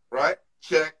mark, right?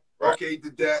 Check. Right. Okay,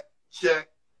 did that. Check.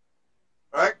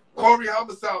 Right? Corey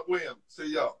Homicide Williams. So,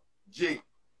 yo, G.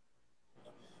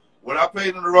 When I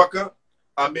played in the Rucker,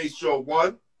 I made sure,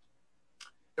 1,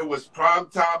 it was prime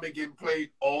time and getting played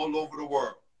all over the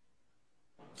world.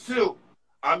 2,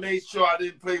 I made sure I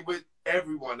didn't play with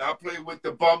everyone. I played with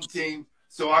the bum team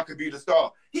so I could be the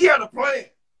star. He had a plan.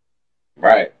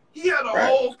 Right. He had a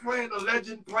whole plan, a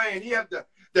legend plan. He had the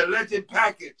legend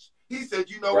package. He said,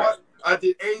 you know what? I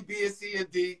did A, B, and C, and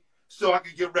D so I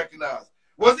could get recognized.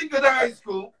 Was he good at high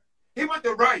school? He went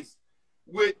to Rice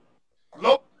with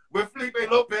Felipe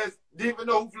Lopez. Didn't even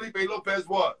know who Felipe Lopez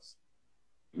was.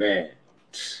 Man,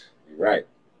 you're right.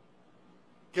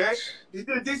 Okay? He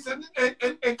did decent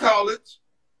in college.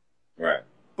 Right.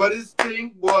 But his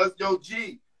thing was, yo,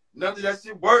 G, none of that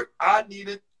shit worked. I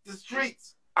needed the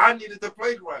streets. I needed the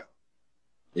playground.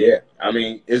 Yeah. I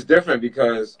mean, it's different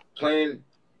because playing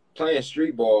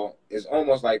street ball is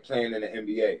almost like playing in the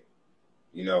NBA.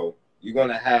 You know, you're going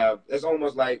to have – it's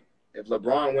almost like if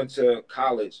LeBron went to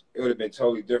college, it would have been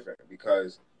totally different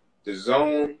because the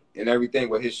zone and everything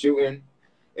with his shooting,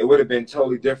 it would have been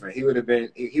totally different. He would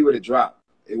have dropped.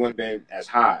 It wouldn't have been as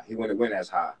high. He wouldn't have went as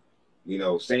high. You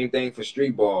know, same thing for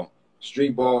street ball.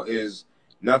 Street ball is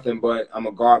nothing but I'm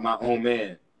going to guard my own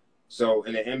man. So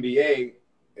in the NBA,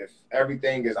 if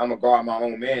everything is I'm going to guard my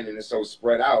own man and it's so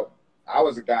spread out, I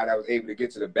was a guy that was able to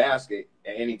get to the basket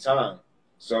at any time.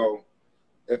 So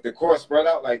if the court spread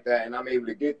out like that and I'm able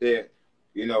to get there,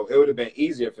 you know, it would have been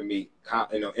easier for me,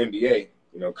 you know, NBA.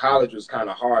 You know, college was kind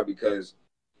of hard because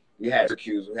we had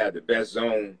Syracuse, we had the best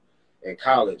zone in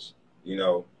college. You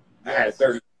know, I had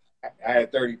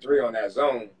 33 on that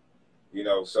zone, you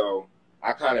know, so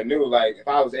I kind of knew, like, if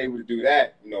I was able to do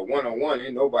that, you know, one-on-one,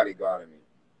 ain't nobody guarding me.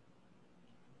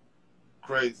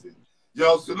 Crazy.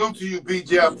 Yo, salute to you,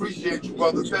 BJ. I appreciate you,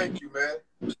 brother. Thank you,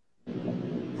 man.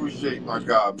 Appreciate my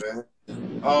God, man.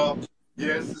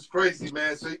 Yeah, this is crazy,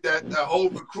 man. So that whole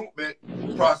recruitment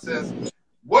process,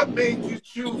 what made you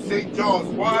choose St. John's?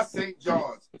 Why St.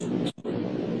 John's?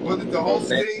 Was it the home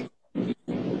team?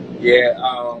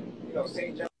 Yeah,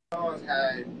 St. John's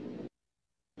had,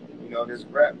 this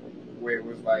rep where it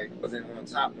was like wasn't on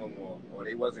top no more, or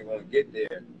they wasn't going to get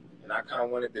there, and I kind of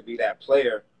wanted to be that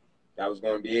player that was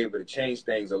going to be able to change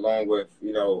things, along with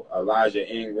Elijah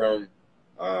Ingram,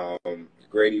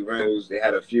 Grady Reynolds. They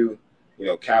had a few,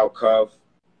 Cal Cuff,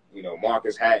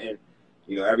 Marcus Hatton,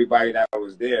 everybody that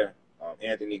was there,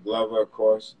 Anthony Glover, of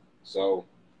course. So,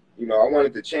 I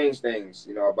wanted to change things,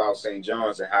 about St.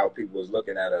 John's and how people was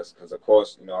looking at us, because of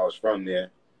course, I was from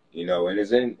there, and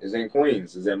it's in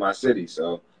Queens, it's in my city.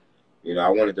 So, I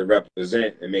wanted to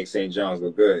represent and make St. John's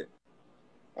look good.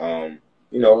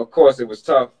 Of course, it was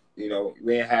tough. We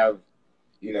didn't have,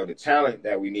 the talent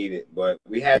that we needed, but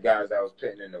we had guys that was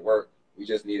putting in the work. We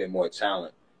just needed more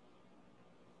talent.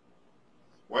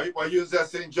 While you was at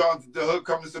St. John's, did the hood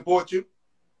come to support you?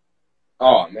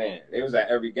 Oh man, they was at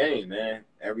every game, man.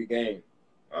 Every game.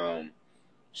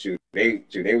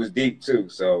 They was deep too.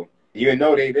 So you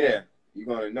know they there. You're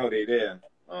gonna know they there.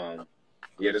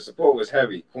 The support was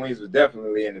heavy. Queens was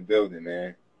definitely in the building,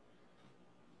 man.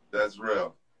 That's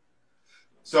real.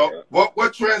 So yeah.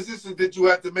 What transition did you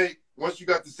have to make once you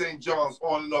got to St. John's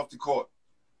on and off the court?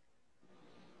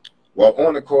 Well,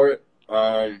 on the court,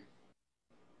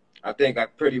 I think I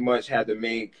pretty much had to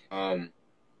make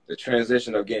the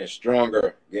transition of getting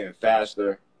stronger, getting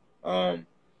faster.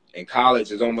 In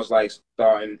college, it's almost like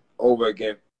starting over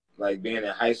again, like being in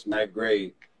high school, 9th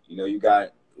grade. You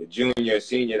got a junior,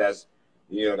 senior that's,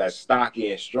 that's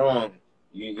stocky and strong.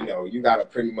 You got to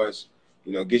pretty much,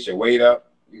 get your weight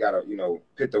up. You got to,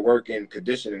 put the work in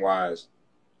conditioning-wise.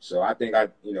 So I think I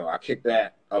kicked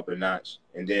that up a notch.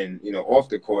 And then, off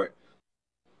the court,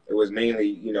 it was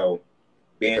mainly,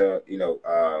 being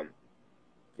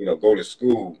go to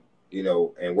school,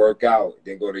 and work out,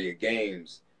 then go to your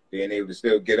games, being able to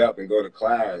still get up and go to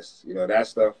class. That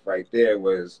stuff right there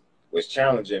was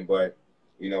challenging, but,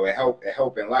 it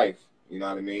helped in life. You know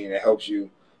what I mean? It helps you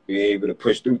be able to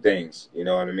push through things, you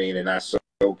know what I mean? And not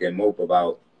soak and mope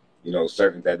about,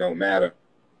 certain that don't matter.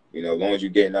 As long as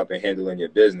you're getting up and handling your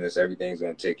business, everything's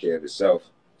going to take care of itself.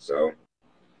 So,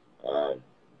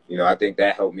 I think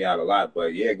that helped me out a lot.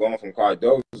 But, yeah, going from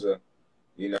Cardozo,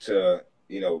 to,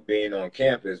 being on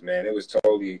campus, man, it was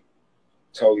totally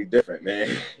different,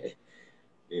 man.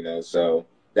 So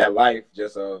that life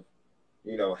just of,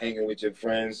 hanging with your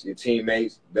friends, your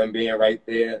teammates, them being right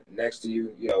there next to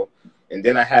you, And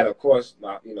then I had, of course,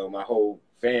 my whole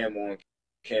fam on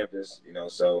campus,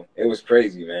 so it was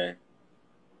crazy, man.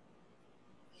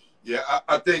 Yeah,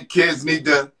 I think kids need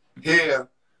to hear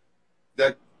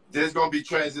that there's going to be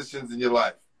transitions in your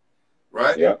life,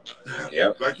 right? Yep.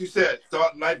 Like you said,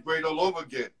 start 9th grade all over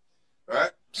again,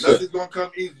 right? Nothing's going to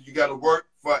come easy. You got to work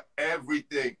for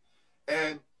everything.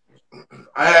 And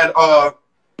I had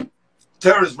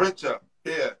Terrence Rencher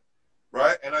here,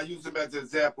 right? And I use him as an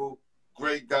example.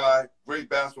 Great guy, great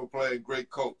basketball player, great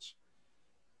coach.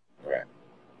 Right.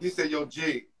 He said, yo,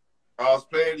 G, I was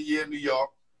playing the year in New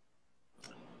York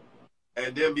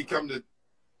and then become the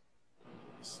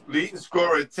leading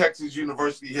scorer in Texas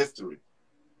University history.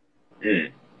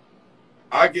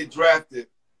 I get drafted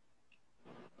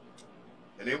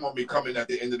and they want me coming at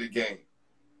the end of the game.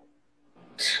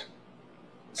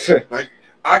 Like,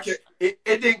 it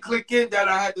didn't click in that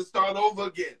I had to start over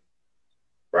again.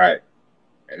 Right.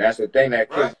 And that's the thing that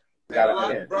kids got to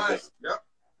understand. Right. Yep.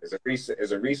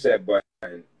 It's a reset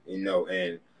button,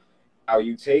 and how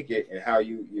you take it and how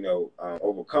you,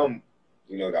 overcome,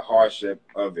 the hardship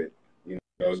of it,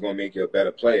 it's going to make you a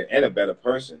better player and a better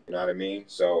person. You know what I mean?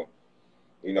 So,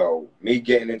 me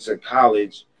getting into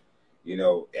college,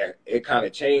 it kind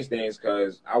of changed things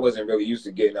because I wasn't really used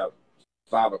to getting up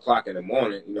 5 o'clock in the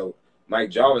morning. Mike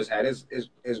Jarvis had his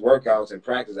workouts and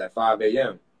practice at 5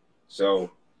 a.m. So,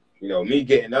 me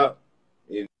getting up,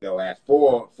 at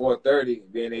 4:30,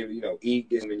 being able to, eat,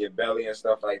 get them in your belly and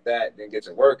stuff like that, then get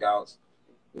to workouts,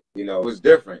 it was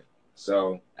different.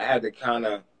 So I had to kind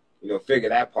of, figure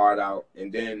that part out.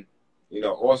 And then,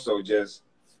 also just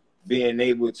being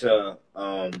able to,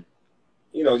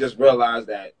 just realize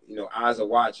that, eyes are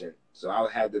watching. So I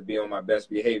had to be on my best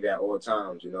behavior at all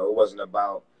times. It wasn't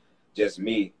about just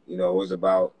me. It was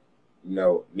about,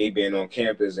 me being on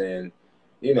campus and,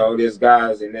 there's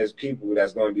guys and there's people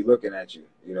that's going to be looking at you,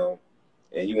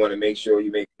 and you want to make sure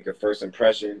you make a first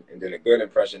impression and then a good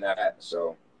impression after that.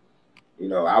 So,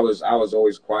 I was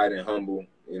always quiet and humble,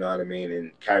 you know what I mean,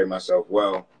 and carry myself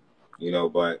well,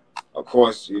 but of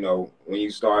course, when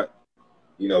you start,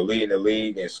 you know, leading the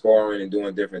league and scoring and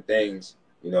doing different things,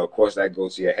 you know, of course that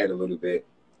goes to your head a little bit.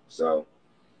 So,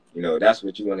 you know, that's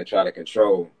what you want to try to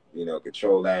control, you know,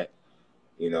 control that,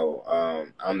 you know,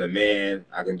 I'm the man,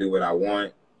 I can do what I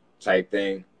want type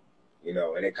thing, you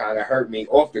know, and it kind of hurt me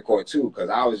off the court too, because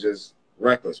I was just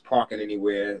reckless, parking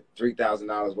anywhere,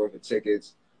 $3,000 worth of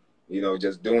tickets, you know,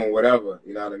 just doing whatever,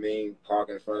 you know what I mean?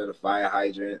 Parking in front of the fire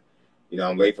hydrant, you know,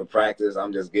 I'm late for practice,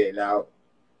 I'm just getting out,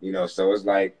 you know, so it's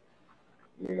like,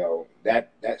 you know, that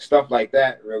stuff like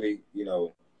that really, you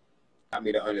know, got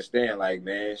me to understand, like,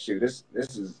 man, shoot, this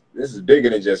is bigger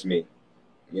than just me,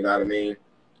 you know what I mean?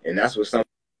 And that's what some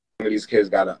of these kids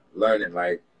gotta learn. It,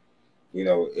 like, you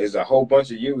know, there's a whole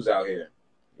bunch of yous out here,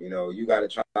 you know, you gotta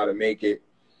try to make it,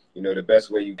 you know, the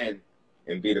best way you can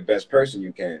and be the best person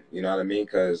you can, you know what I mean?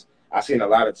 Because I've seen a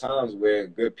lot of times where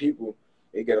good people,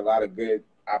 they get a lot of good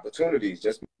opportunities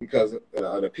just because of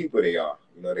the people they are,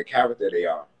 you know, the character they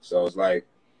are. So it's like,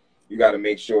 you got to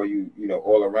make sure you know,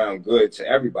 all around good to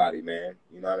everybody, man.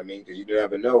 You know what I mean? Because you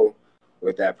never know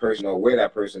what that person or where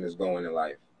that person is going in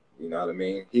life. You know what I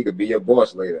mean? He could be your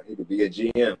boss later. He could be a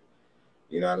GM.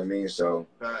 You know what I mean? So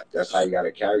that's how you got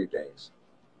to carry things.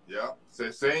 Yeah.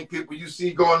 Same people you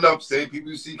see going up, same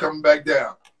people you see coming back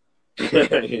down.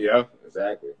 Yeah,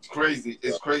 exactly. It's crazy.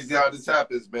 It's crazy how this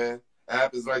happens, man. It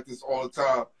happens like this all the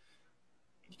time.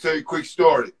 I'll tell you a quick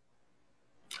story.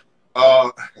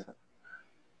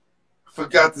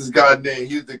 Forgot this guy's name.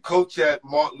 He was the coach at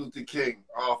Martin Luther King.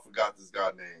 Oh, I forgot this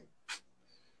guy's name.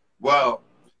 Well,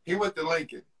 he went to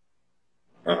Lincoln.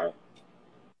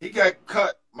 He got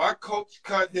cut. My coach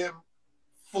cut him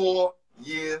 4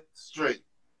 years straight.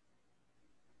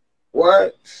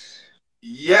 What?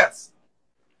 Yes.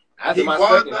 After he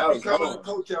wound up becoming a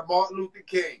coach at Martin Luther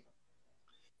King.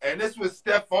 And this was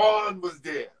Stephon was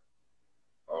there.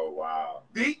 Oh, wow.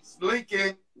 Beats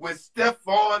Lincoln with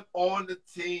Stephon on the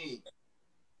team.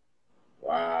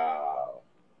 Wow.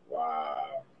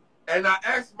 Wow. And I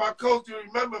asked my coach to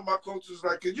remember. My coach was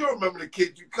like, "Can you remember the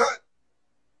kid you cut?"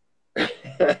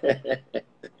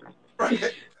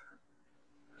 Right?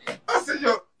 I said,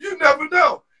 "Yo, you never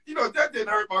know. You know, that didn't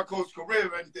hurt my coach's career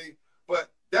or anything, but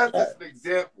that's just an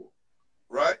example,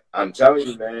 right?" I'm telling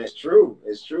you, man, it's true.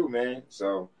 It's true, man.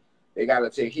 So they got to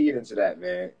take heed into that,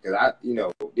 man. Because you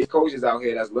know, these coaches out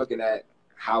here that's looking at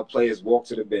how players walk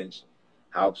to the bench,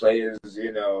 how players,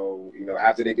 you know,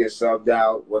 after they get subbed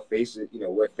out, what faces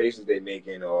they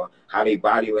making, or how they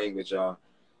body language are,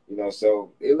 you know.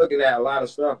 So they're looking at a lot of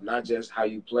stuff, not just how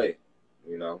you play,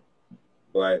 you know.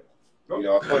 But you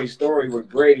know, a funny story with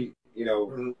Grady, you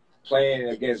know, playing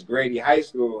against Grady High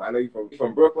School. I know you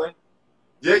from Brooklyn.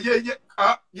 Yeah.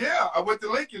 Yeah, I went to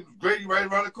Lincoln. Grady right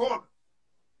around the corner.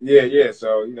 Yeah.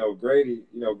 So Grady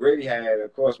had,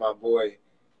 of course, my boy.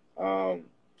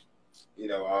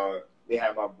 They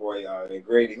had my boy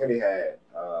Grady. Who they had?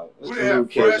 Who they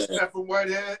had? Fresh from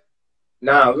Whitehead?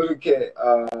 Nah, little kid.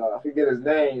 I forget his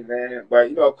name, man.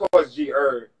 But of course, G.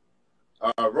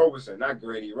 Roberson, not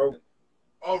Grady. Roberson.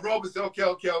 Oh, Roberson. Okay.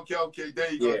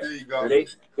 There you go. So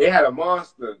they had a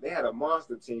monster. They had a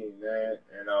monster team, man.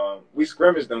 And we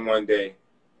scrimmaged them one day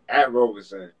at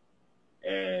Roberson,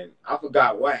 and I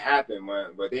forgot what happened,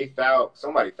 man. But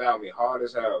somebody fouled me hard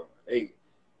as hell. They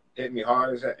hit me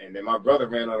hard as hell, and then my brother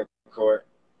ran on the court,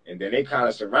 and then they kind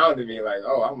of surrounded me like,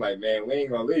 oh, I'm like, man, we ain't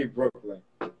gonna leave Brooklyn.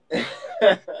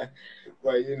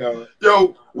 But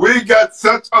yo, we got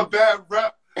such a bad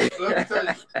rep. Let me tell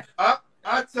you,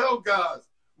 I tell guys,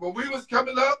 when we was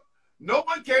coming up, no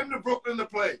one came to Brooklyn to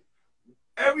play.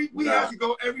 We had to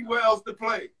go everywhere else to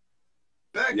play.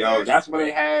 Back then, that's when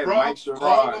they had Mike Sherrod.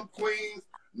 Harlem, Queens.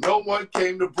 No one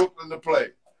came to Brooklyn to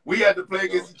play. We had to play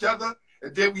against each other,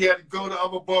 and then we had to go to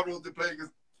other boroughs to play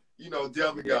against, the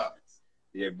other guys.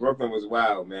 Yeah, Brooklyn was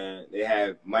wild, man. They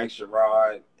had Mike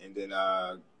Sherrod, and then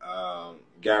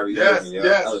Gary. Yes,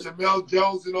 Jamaal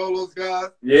Jones and all those guys.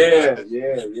 Yeah.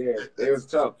 It was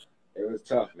tough. It was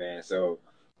tough, man. So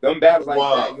them battles like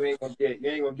that, you ain't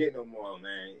gonna get no more,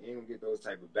 man. You ain't gonna get those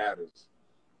type of battles.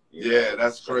 Yeah,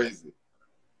 that's crazy.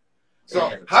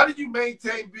 So how did you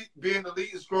maintain being the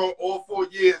leading scorer all 4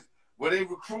 years when they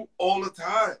recruit all the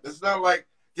time? It's not like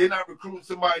they're not recruiting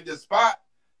somebody in their spot.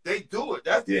 They do it.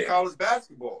 That's college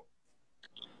basketball.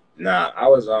 Nah, I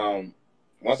was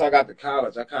once I got to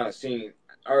college, I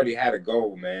already had a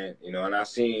goal, man. And I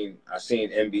seen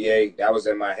NBA. That was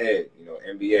in my head,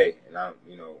 NBA, and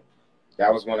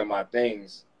that was one of my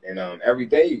things. And every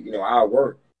day, I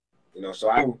work, so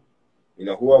I,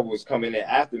 whoever was coming in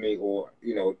after me or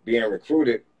being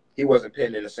recruited, he wasn't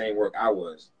putting in the same work I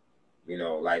was.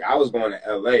 Like I was going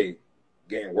to LA,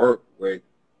 getting work with,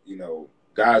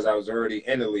 guys I was already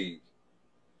in the league.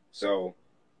 So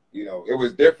you know, it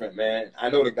was different, man. I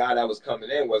know the guy that was coming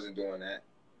in wasn't doing that.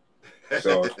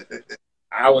 So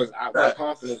my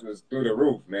confidence was through the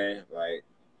roof, man. Like,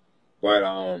 but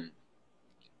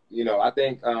you know, I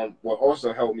think what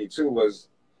also helped me too was,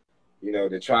 you know,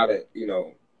 to try to, you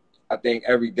know, I think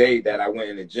every day that I went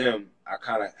in the gym, I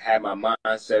kind of had my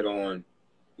mindset on,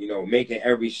 you know, making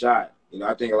every shot. You know,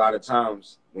 I think a lot of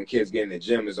times when kids get in the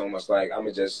gym, it's almost like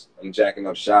I'm jacking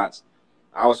up shots.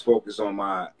 I was focused on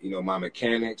my, you know, my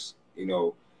mechanics, you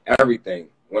know, everything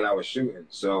when I was shooting.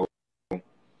 So,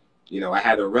 you know, I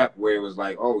had a rep where it was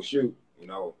like, oh, shoot, you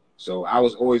know. So I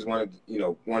was always wanted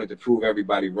to prove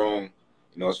everybody wrong,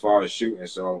 you know, as far as shooting.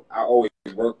 So I always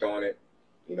worked on it,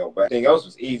 you know. But everything else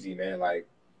was easy, man. Like,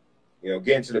 you know,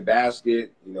 getting to the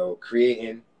basket, you know,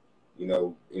 creating, you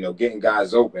know, getting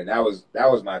guys open. That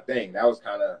was my thing. That was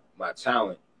kind of my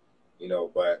talent, you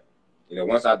know. But, you know,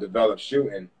 once I developed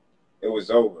shooting, it was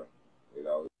over. You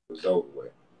know, it was over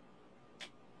with.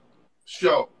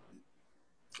 Sure.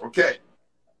 Okay.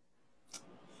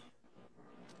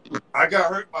 I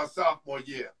got hurt my sophomore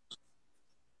year.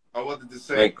 I wasn't the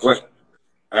same. In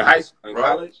high school, in right?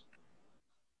 college?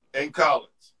 In college,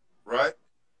 right?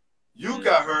 You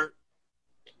got hurt.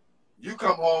 You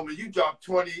come home and you drop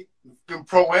 20 in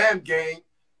pro-am game,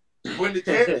 win the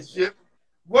championship.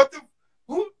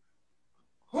 Who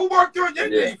worked on your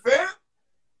knee, fam?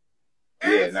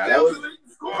 And still the leading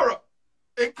scorer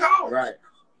in college. Right.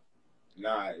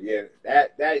 Nah, yeah.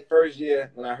 That first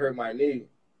year when I hurt my knee,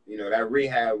 you know, that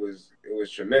rehab was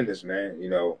tremendous, man. You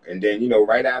know, and then, you know,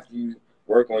 right after you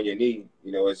work on your knee,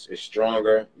 you know, it's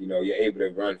stronger. You know, you're able to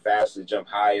run faster, jump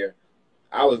higher.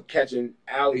 I was catching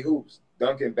alley hoops,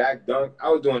 dunking, back dunk. I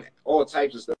was doing all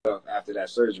types of stuff after that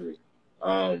surgery.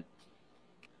 I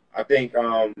think,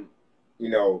 you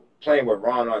know, playing with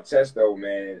Ron Artest, though,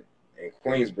 man, in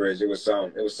Queensbridge, it was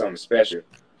something special.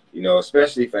 You know,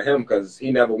 especially for him because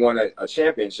he never won a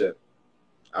championship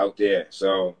out there.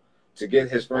 So to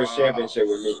get his first championship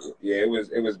with me, yeah, it was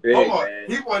big, man.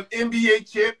 He won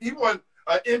NBA champ. He won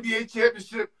an NBA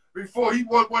championship before he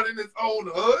won one in his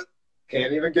own hood.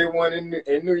 Can't even get one in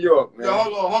New York, man. Yeah,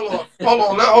 hold on,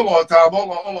 Tom.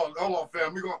 Hold on,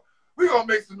 fam. We gonna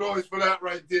make some noise for that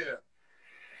right there.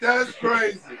 That's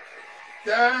crazy.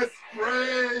 That's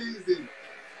crazy.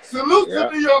 Salute to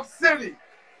New York City.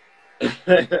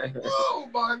 Oh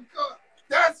my God,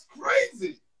 that's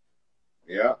crazy.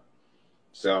 Yeah.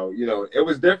 So, you know, it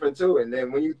was different too. And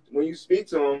then when you speak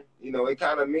to him, you know, it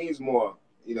kind of means more.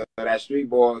 You know, that street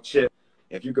ball chip.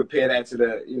 If you compare that to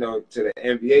the, you know, to the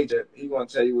NBA chip, he gonna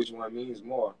tell you which one means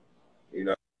more. You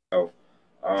know.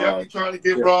 Definitely trying to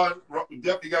get Ron.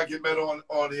 Definitely got to get Matt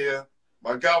on here.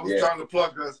 My guy was trying to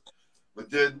plug us,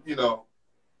 but then, you know,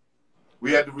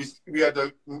 we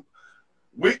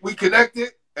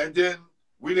connected. And then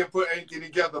we didn't put anything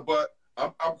together, but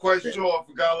I'm quite sure if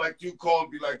a guy like you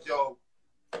called, be like, yo.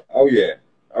 Oh yeah.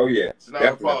 It's not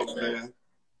a problem, man.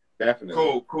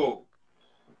 Definitely. Cool.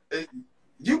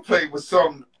 You played with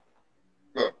some.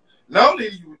 Look, not only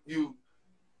you're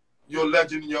a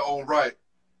legend in your own right,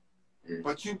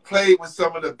 but you played with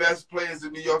some of the best players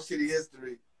in New York City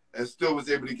history, and still was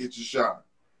able to get your shot.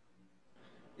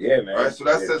 Yeah, man. All right, so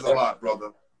that says a lot,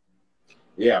 brother.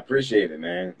 Yeah, I appreciate it,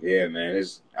 man. Yeah, man.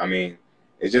 It's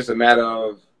just a matter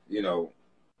of, you know,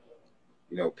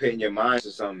 putting your mind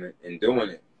to something and doing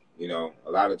it. You know,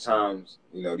 a lot of times,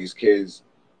 you know, these kids,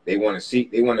 they want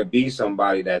to be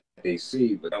somebody that they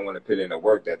see, but don't want to put in the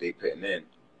work that they putting in.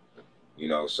 You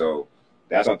know, so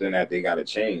that's something that they got to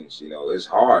change. You know, it's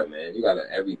hard, man.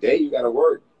 Every day you got to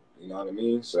work. You know what I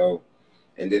mean? So,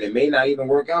 and then it may not even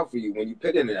work out for you when you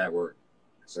put in that work.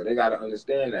 So they got to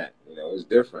understand that, you know, it's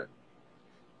different.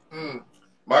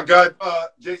 My guy,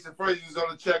 Jason Frazier is on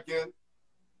the check-in.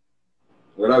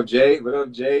 What up, Jay?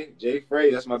 Jay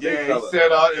Frazier, that's my big fella. Yeah, he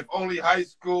said if only high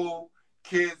school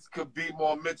kids could be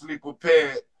more mentally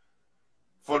prepared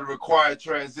for the required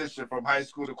transition from high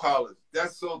school to college.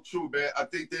 That's so true, man. I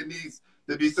think there needs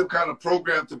to be some kind of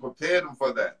program to prepare them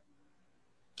for that.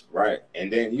 Right.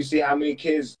 And then you see how many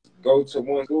kids go to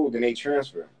one school, then they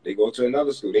transfer. They go to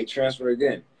another school, they transfer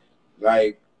again.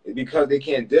 Like, because they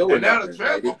can't deal with it. And now the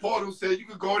transfer portal says you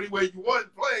can go anywhere you want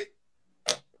and play.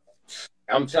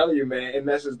 I'm telling you, man, it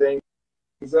messes things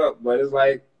up. But it's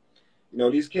like, you know,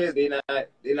 these kids, they're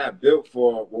not built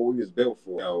for what we was built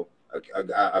for. You know,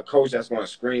 a coach that's going to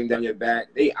scream down your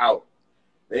back, they out.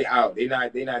 They're not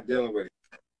dealing with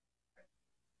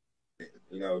it.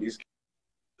 You know, these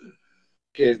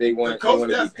kids, they want to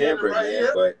be pampered, right, man.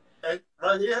 But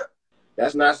right here.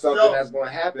 That's not something that's going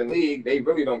to happen. League, they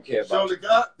really don't care about. So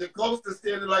the coach is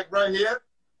standing like right here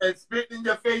and spitting in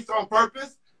your face on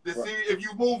purpose to see if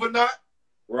you move or not.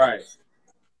 Right.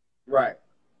 Right.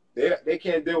 They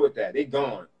can't deal with that. They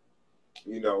gone.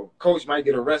 You know, coach might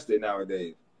get arrested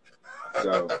nowadays.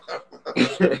 So,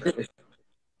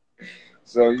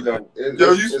 so you know,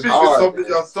 Yo, you it's speaking hard, something,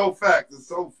 man. y'all, so fact. It's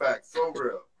so fact, so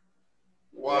real.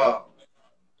 Wow.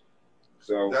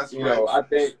 So That's you know,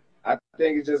 great. I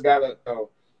think it just gotta,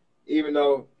 even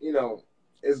though you know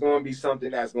it's gonna be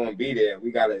something that's gonna be there,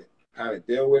 we gotta kind of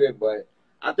deal with it. But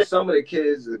I think some of the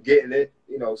kids are getting it.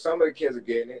 You know, some of the kids are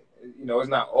getting it. You know, it's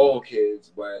not all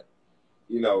kids, but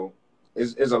you know,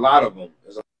 it's a lot of them.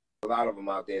 There's a lot of them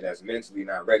out there that's mentally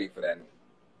not ready for that.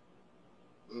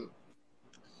 Mm.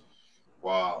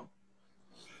 Wow.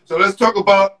 So let's talk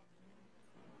about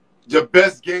your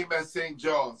best game at St.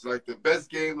 John's, like the best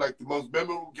game, like the most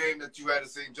memorable game that you had at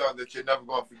St. John's that you're never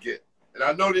gonna forget. And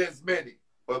I know there's many,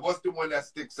 but what's the one that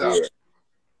sticks out?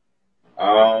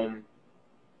 Yeah.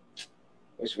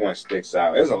 Which one sticks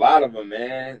out? There's a lot of them,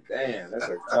 man. Damn, that's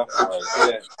a tough one.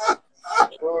 Yeah.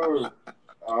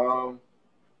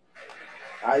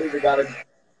 I either gotta.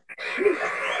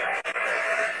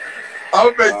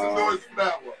 I'll make some noise for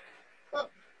that one.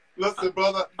 Listen,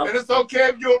 brother, and it's okay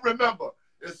if you don't remember.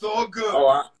 It's all good.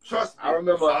 Trust me. I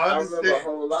remember understand. a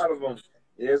whole lot of them.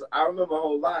 Yes, I remember a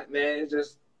whole lot, man. It's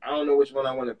just I don't know which one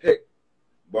I want to pick,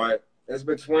 but it's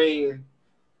between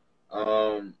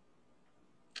no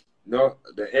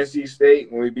the NC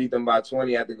State when we beat them by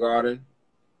 20 at the Garden,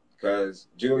 because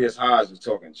Julius Hodge was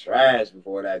talking trash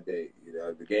before that day. You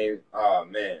know the game. Oh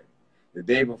man, the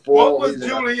day before. What was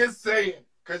Julius saying?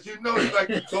 Because you know he like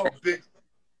to talk big.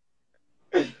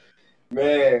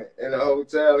 Man, in the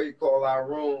hotel, he called our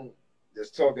room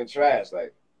just talking trash.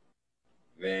 Like,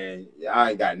 man,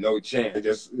 I ain't got no chance.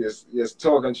 Just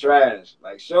talking trash.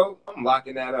 Like, show, I'm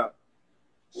locking that up.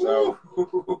 So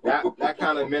that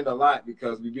kind of meant a lot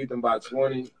because we beat them by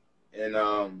 20. And,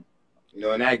 you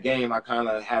know, in that game, I kind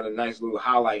of had a nice little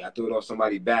highlight. I threw it off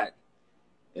somebody back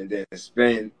and then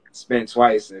spin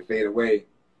twice and fade away.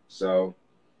 So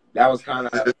that was kind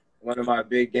of one of my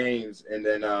big games. And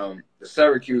then the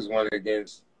Syracuse one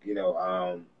against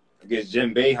against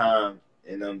Jim Boeheim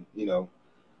and you know,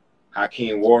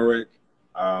 Hakeem Warwick.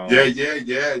 Yeah.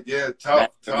 Tough.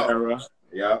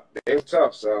 Yeah, they were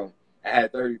tough. So I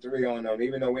had 33 on them,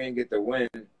 even though we didn't get the win.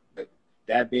 But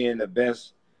that being the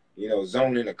best, you know,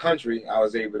 zone in the country, I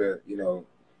was able to, you know,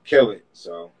 kill it.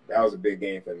 So that was a big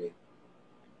game for me.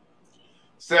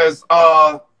 Says,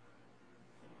 I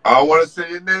want to say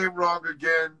your name wrong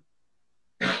again.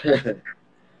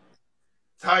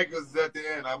 Tigers at the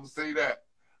end. I'm gonna say that.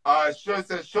 Sure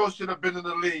said Show should have been in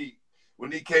the league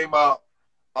when he came out.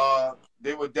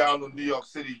 They were down on New York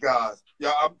City guys.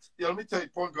 Let me tell you,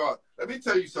 point guard. Let me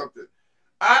tell you something.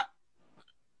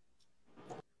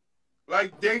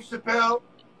 Like Dave Chappelle,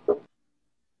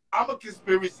 I'm a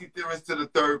conspiracy theorist to the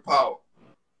third power,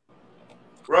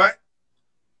 right?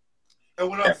 And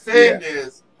what I'm saying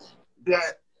is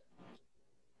that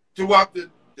throughout the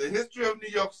history of New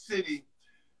York City,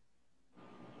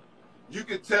 you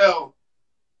could tell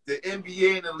the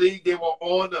NBA and the league, they were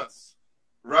on us,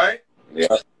 right?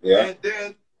 Yeah. And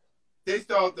then they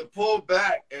started to pull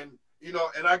back, and you know,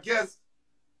 and I guess,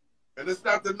 and it's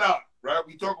not the knock, right?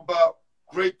 We talk about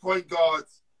great point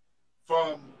guards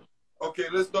from, okay,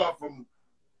 let's start from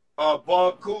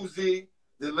Bob Cousy,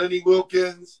 then Lenny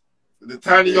Wilkins, the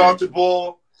Tiny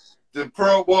Archibald, then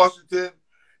Pearl Washington,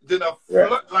 then a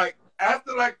flood, like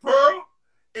after like Pearl,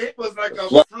 it was like a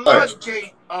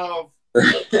floodgate of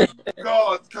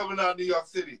guards coming out of New York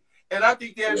City. And I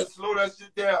think they had to slow that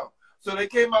shit down. So they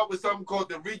came out with something called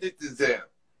the Regent exam.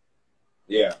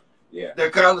 Yeah.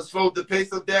 That kind of slowed the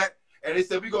pace of that. And they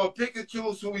said, we're going to pick and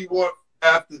choose who we want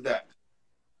after that.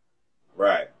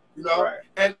 Right. You know? Right.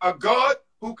 And a guard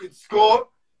who can score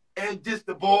and dish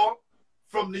the ball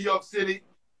from New York City,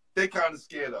 they kind of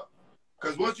scared of.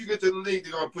 Because once you get to the league,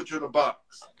 they're going to put you in a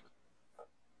box.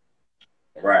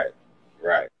 Right.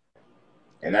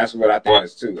 And that's what I thought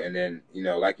is too. And then, you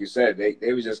know, like you said,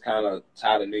 they was just kind of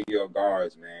tired of New York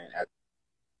guards, man. At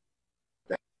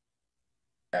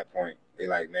that point, they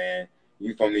like, man,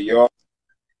 you from New York?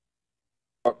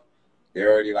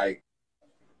 They're already like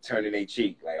turning their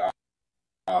cheek, like,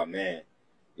 oh man,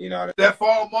 you know. That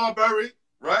fall Marbury,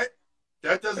 right?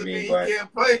 That doesn't mean he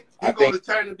can't play. He's going to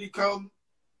try to become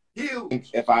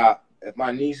huge. If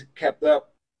my knees kept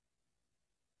up.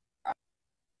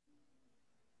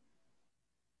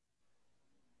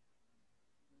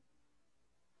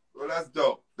 Well, that's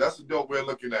dope. That's a dope way of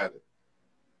looking at it.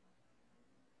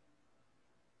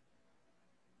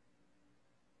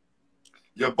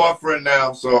 You're buffering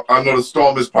now, so I know the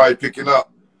storm is probably picking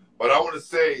up. But I want to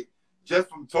say, just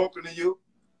from talking to you,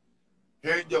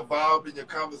 hearing your vibe and your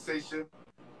conversation,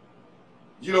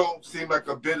 you don't seem like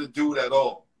a bitter dude at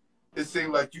all. It seems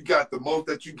like you got the most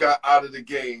that you got out of the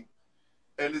game,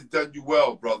 and it's done you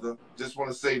well, brother. Just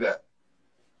want to say that.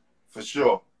 For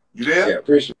sure. You there? Yeah,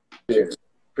 appreciate it.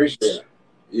 Appreciate it.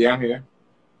 Yeah, I'm here.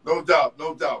 No doubt,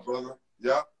 brother.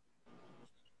 Yeah.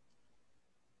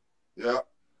 Yeah.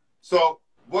 So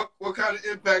what kind of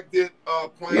impact did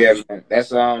playing? Yeah, man.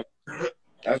 That's Go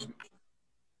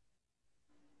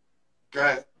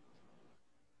ahead.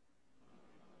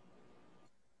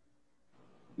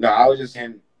 no, I was just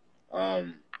in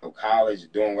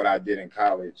college, doing what I did in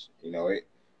college.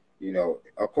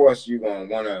 Of course you're gonna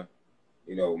wanna,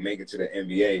 make it to the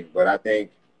NBA, but I think,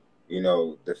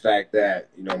 the fact that,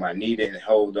 my knee didn't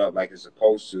hold up like it's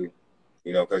supposed to,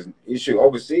 because you shoot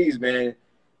overseas, man,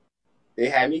 they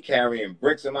had me carrying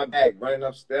bricks in my bag, running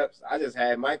up steps. I just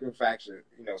had microfracture,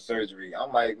 surgery.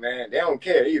 I'm like, man, they don't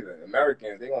care either.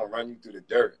 Americans, they gonna run you through the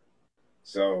dirt.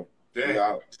 So,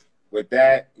 with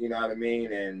that, you know what I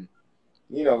mean, and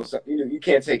you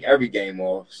can't take every game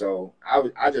off. So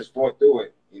I just fought through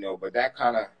it, but that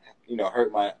kind of,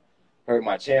 hurt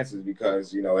my chances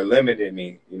because, it limited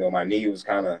me. My knee was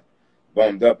kind of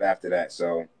bummed up after that.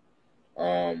 So,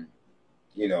 I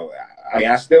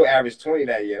still averaged 20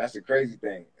 that year. That's the crazy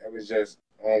thing. It was just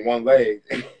on one leg.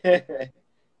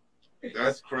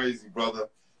 That's crazy, brother.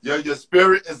 Your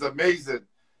spirit is amazing.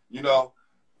 A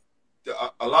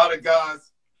lot of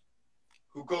guys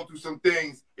who go through some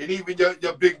things, and even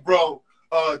your big bro,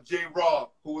 J. Rob,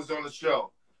 who was on the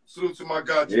show. Salute to my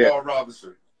guy, Jamaal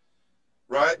Robinson.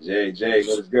 Right? Jay,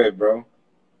 what is good, bro?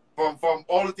 From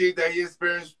all the things that he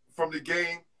experienced from the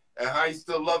game and how he's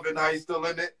still loving, how he's still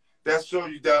in it, that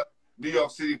shows you that New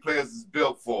York City players is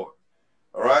built for it.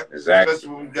 All right? Exactly.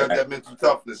 Especially when we got that mental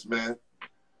toughness, man.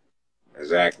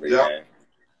 Exactly, yep. Man.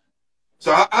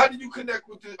 So how did you connect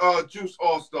with the Juice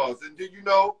All-Stars? And did you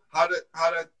know how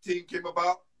that team came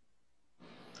about?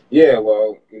 Yeah,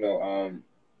 well, the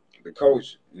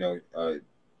coach,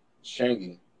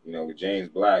 Shangy, with James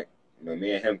Black,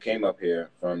 me and him came up here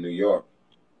from New York.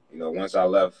 Once I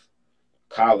left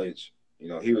college,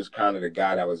 he was kind of the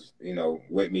guy that was,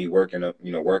 with me working out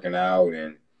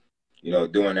and,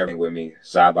 doing everything with me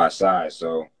side by side.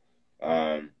 So,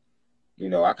 I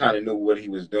kind of knew what he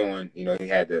was doing. He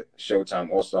had the Showtime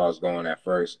All-Stars going at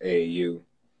first, AAU,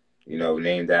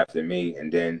 named after me,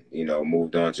 and then,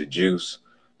 moved on to Juice.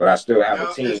 But I still have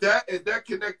a team. Is that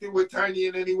connected with Tiny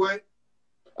in any way?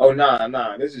 Oh,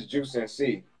 nah. This is Juice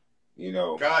NC.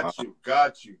 Got you. Yeah.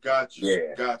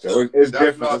 Got so you. It's That's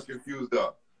different. what I was confused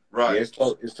of. Right. Yeah, it's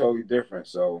totally different.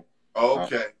 So.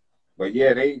 Okay. But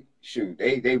yeah, they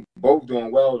both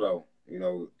doing well though.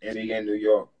 NC and New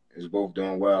York is both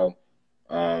doing well.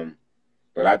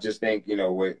 But I just think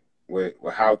with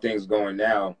how things going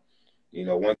now,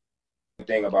 one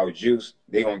thing about Juice,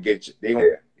 they're gonna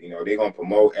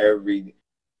promote every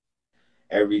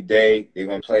day. They're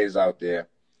gonna players out there.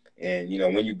 And,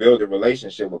 when you build a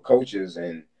relationship with coaches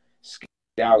and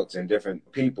scouts and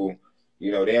different people,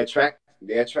 they attract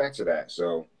to that.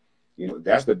 So,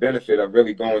 that's the benefit of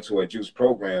really going to a Juice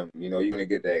program. You're going to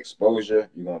get that exposure.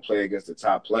 You're going to play against the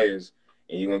top players,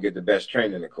 and you're going to get the best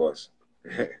training, of course.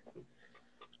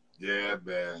 Yeah,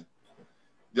 man.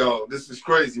 Yo, this is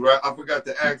crazy, right? I forgot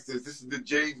to ask this. This is the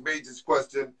James Majors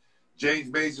question.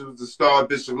 James Majors was the star of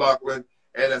Bishop Loughlin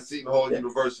and at Seton Hall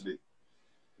University.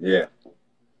 Yeah.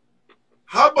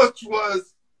 How much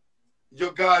was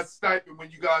your guys' stipend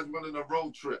when you guys went on a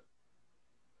road trip?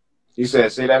 You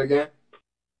said, say that again?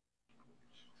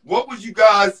 What was you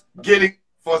guys getting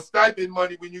for stipend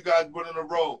money when you guys went on the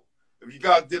road? If you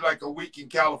guys did like a week in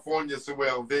California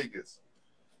somewhere in Vegas.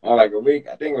 Oh, like a week?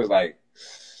 I think it was like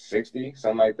 60,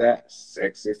 something like that.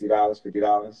 $60,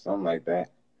 $50, something like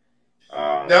that.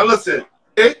 Now listen,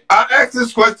 I ask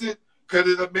this question because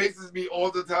it amazes me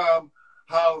all the time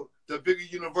how the bigger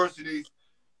universities,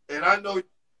 and I know,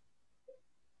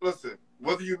 listen,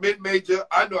 whether you mid-major,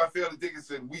 I know I failed at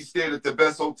Dickinson, we stayed at the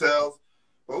best hotels,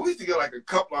 but we used to get like a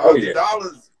couple of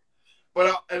 $100.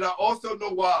 But I also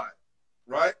know why,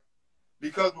 right?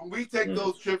 Because when we take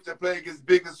those trips and play against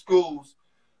bigger schools,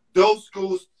 those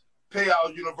schools pay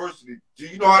our university. Do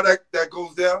you know how that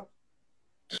goes down?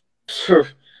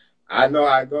 I know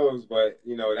how it goes, but,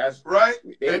 that's... Right?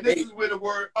 And this is where the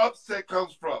word upset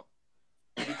comes from.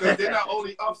 Because they're not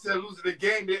only upset losing the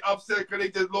game, they're upset because they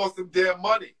just lost some damn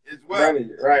money as well. Money,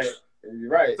 right.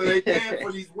 So they paying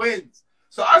for these wins.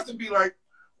 So I should be like,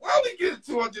 why are we getting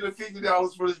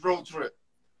 $250 for this road trip?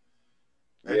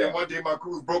 And then one day my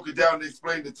crew broke it down and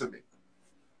explained it to me.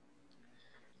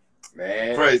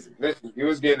 Man. Crazy. Listen, you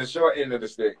was getting the short end of the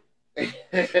stick.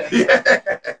 Yeah.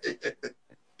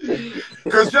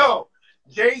 Cause yo,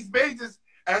 James Majors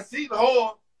at Seton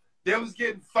Hall, they was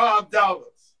getting $5.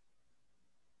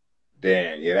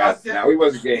 Damn, yeah. That's now we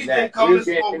wasn't getting that. We was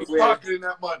getting was pocketing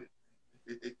that money.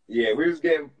 Yeah, we was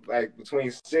getting like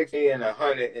between 60 and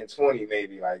 120,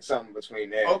 maybe like something between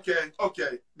there. Okay,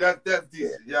 that's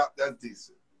decent. Yeah, that's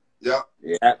decent. Yeah,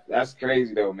 yeah, that's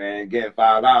crazy though, man. Getting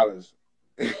 $5.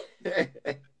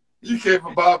 You can't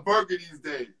even buy a burger these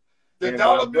days. The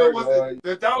dollar bill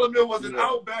wasn't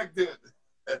out back then.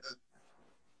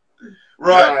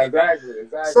 Right. Nah, exactly.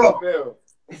 So, Bill.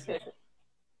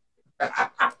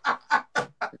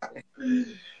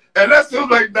 and that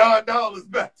seems like $9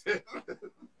 back then.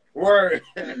 Word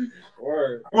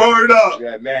up.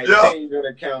 Yeah, man, change on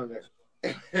the counter.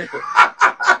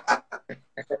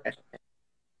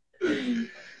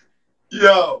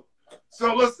 Yo,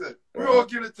 so listen, we're gonna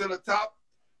get into the top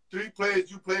 3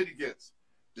 players you played against.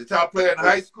 The top player in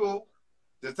high school,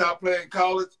 the top player in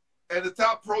college, and the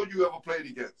top pro you ever played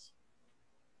against.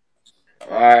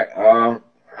 All right,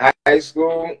 high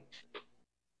school.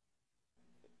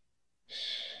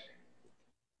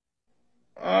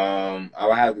 I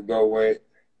would have to go with.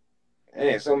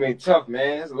 Man, so many tough,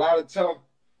 man. There's a lot of tough.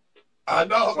 I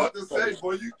know. I'm about to say,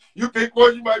 boy, you pick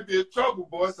one, you might be in trouble,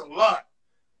 boy. It's a lot.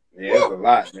 Yeah, it's a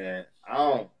lot, man.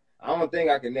 I don't think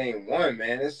I can name one,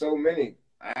 man. There's so many.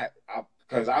 I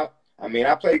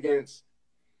played against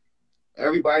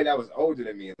everybody that was older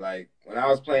than me. Like when I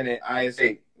was playing at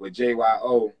IS8 with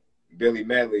JYO, Billy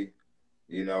Medley,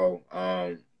 you know,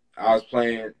 I was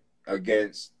playing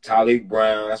against Talik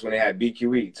Brown. That's when they had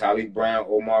BQE. Talik Brown,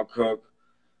 Omar Cook,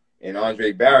 and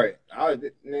Andre Barrett.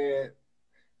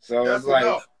 So that's it's like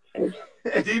enough.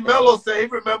 D Mello say he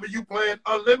remember you playing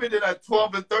unlimited at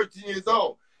 12 and 13 years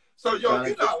old. So yo,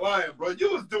 you're not lying, bro.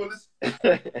 You was doing this.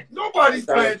 Nobody's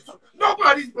playing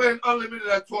unlimited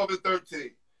at 12 and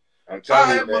 13. I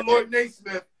had Malloy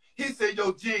Naismith. He said,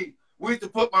 yo, G, we used to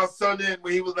put my son in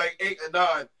when he was like 8 or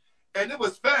 9. And it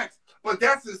was facts, but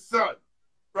that's his son,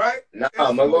 right?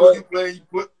 Nah, Malloy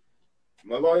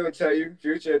will tell you,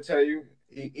 Future will tell you,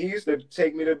 he used to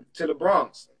take me to the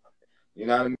Bronx. You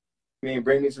know what I mean?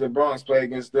 Bring me to the Bronx, play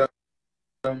against them.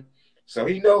 So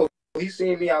he knows. He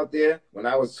seen me out there when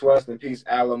I was 12th in Peace,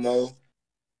 Alamo,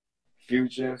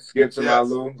 Future, Skip to my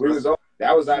Lou.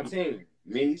 That was our team.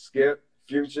 Me, Skip,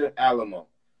 Future, Alamo.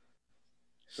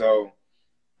 So,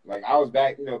 like, I was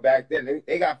back then.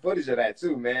 They got footage of that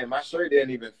too, man. My shirt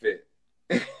didn't even fit.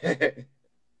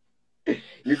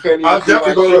 You couldn't even I'll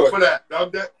definitely go look for that.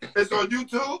 It's on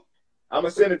YouTube? I'm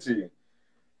going to send it to you.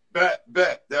 Bet.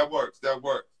 That works. All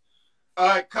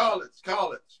right, college.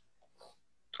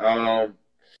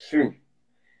 Shoot.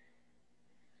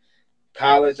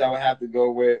 College, I would have to go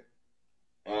with,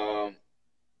 man.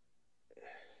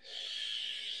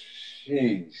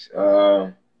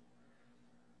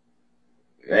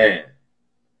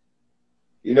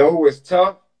 You know who was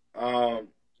tough? You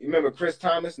remember Chris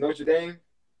Thomas, Notre Dame?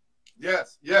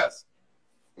 Yes.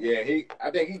 Yeah,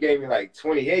 I think he gave me like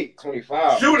 28,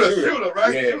 25. Shooter,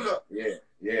 right?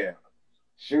 Yeah.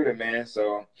 Shooter, man.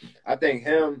 So I think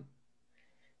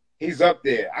he's up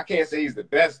there. I can't say he's the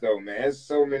best though, man. There's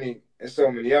so many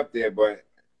up there, but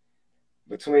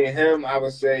between him, I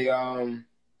would say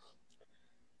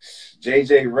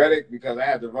JJ Redick, because I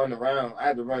had to run around. I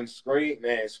had to run screen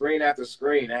after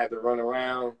screen. I had to run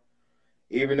around.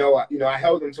 Even though I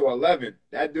held him to 11.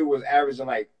 That dude was averaging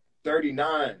like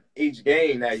 39 each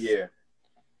game that year.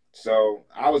 So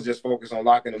I was just focused on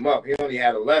locking him up. He only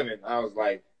had 11. I was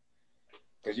like,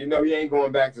 because you ain't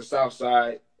going back to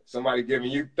Southside. Somebody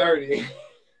giving you 30.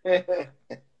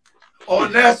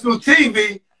 On national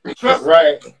TV, trust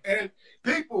right. me. And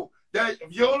people, that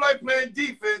if you don't like playing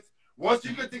defense, once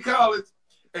you get to college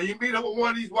and you meet up with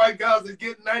one of these white guys that's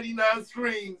getting 99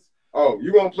 screens. Oh,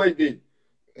 you going to play deep.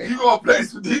 You going to play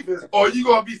some defense. Or you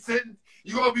going to be sitting.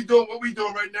 You're going to be doing what we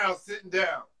doing right now, sitting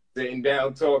down. Sitting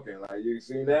down talking. Like, you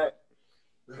seen that?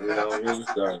 You know what I mean?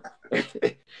 So,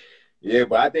 yeah,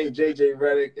 but I think J.J.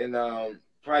 Redick and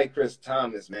probably Chris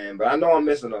Thomas, man. But I know I'm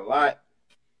missing a lot,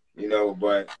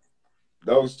 but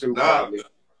those two probably.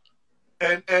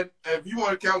 And if you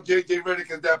want to count J.J.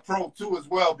 Redick as that pro, too, as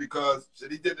well, because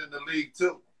he did it in the league,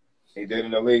 too. He did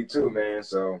in the league, too, man.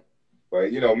 So,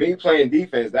 but, me playing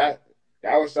defense, that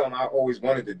was something I always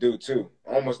wanted to do, too.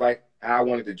 Almost like how I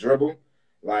wanted to dribble.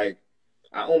 Like,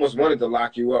 I almost wanted to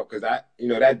lock you up because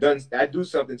that do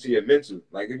something to your mental.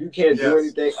 Like, if you can't do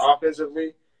anything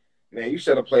offensively, man, you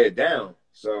should have played it down.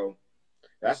 So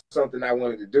that's something I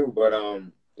wanted to do. But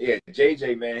yeah,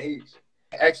 JJ, man, he's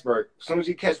expert. As soon as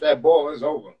he catch that ball, it's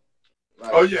over.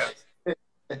 Like, oh yeah,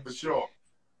 for sure.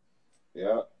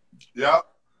 Yeah. Yeah.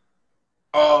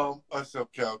 I said,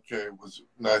 okay, it was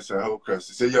nice at Hillcrest.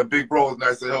 He said, your big bro was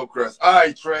nice at Hillcrest. All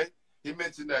right, Trey. He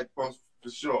mentioned that for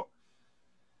sure.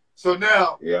 So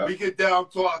now we get down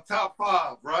to our top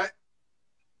 5, right?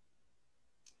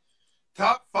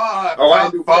 Top 5,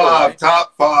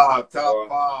 top 5.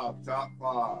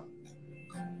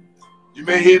 You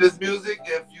may hear this music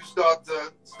if you start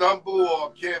to stumble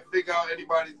or can't figure out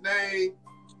anybody's name.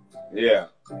 Yeah.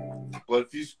 But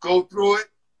if you go through it,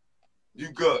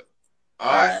 you good.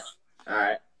 All right? All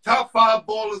right. Top 5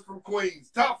 ballers from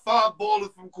Queens. Top 5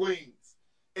 ballers from Queens.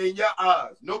 In your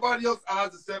eyes. Nobody else's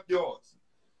eyes except yours.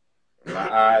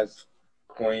 My eyes,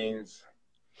 Queens.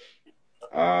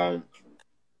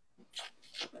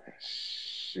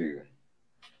 Shoot.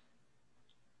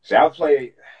 See, I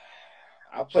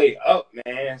played up,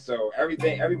 man. So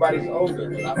everybody's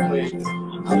older. I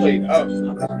played up.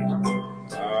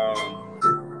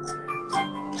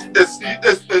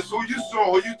 It's who you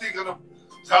saw. Who you think of the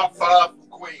top 5 from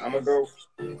Queens? I'm gonna go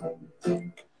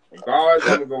guards.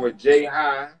 I'm gonna go with J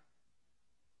High.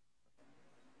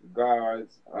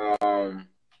 Guards. I'm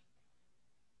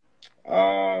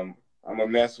gonna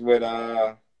mess with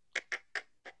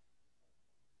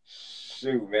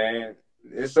shoot, man.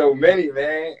 There's so many,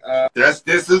 man. This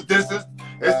is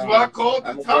what I call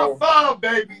the top 5,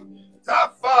 baby.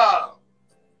 Top 5.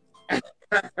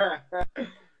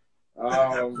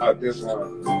 This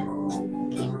one.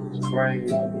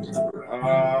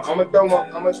 I'm gonna throw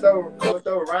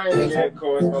Ryan in there, of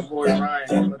course. My boy Ryan.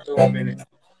 I'm gonna throw him in it.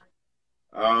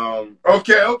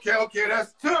 Okay.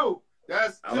 That's 2.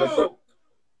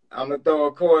 I'm gonna throw,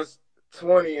 of course,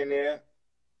 20 in there.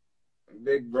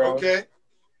 Big bro. Okay.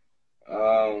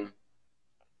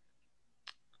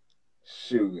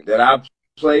 Shoot, that I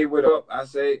played with up, I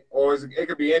say, or it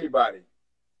could be anybody.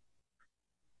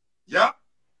 Yep.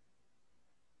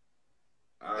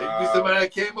 It could be somebody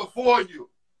that came before you.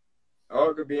 Oh,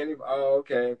 it could be anybody. Oh,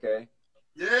 okay.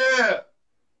 Yeah.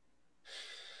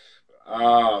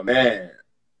 Oh man.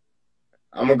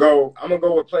 I'm gonna go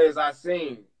with players I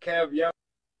seen. Kev Young.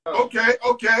 Okay.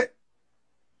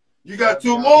 You got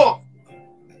 2 more.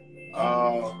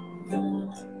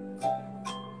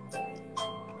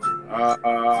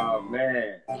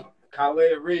 Man.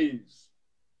 Khalid Reeves.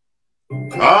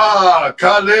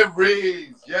 Khalid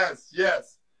Reeves. Yes.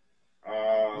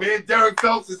 Me and Derek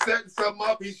Phelps is setting something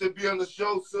up. He should be on the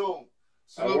show soon.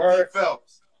 Salute to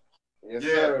Phelps. Yes,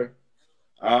 sir.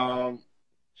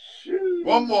 Shoot.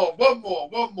 One more.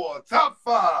 Top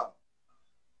 5.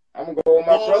 I'm gonna go with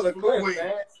my brother Cliff,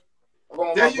 man.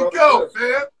 There you go,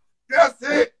 fam. That's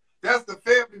it. That's the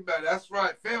family matter. That's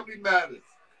right. Family matters.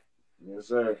 Yes,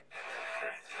 sir.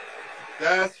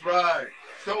 That's right.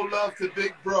 Show love to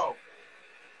Big Bro.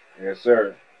 Yes,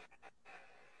 sir.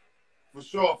 For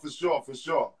sure.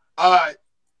 All right.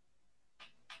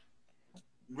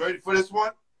 You ready for this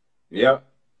one? Yep.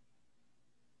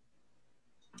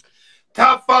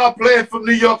 Top 5 players from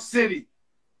New York City.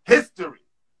 History.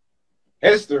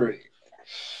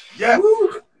 Yes.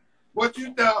 Woo. What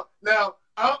you now?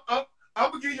 I'm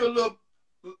gonna give you a little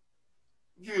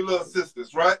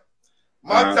assistance, right?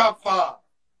 My top 5,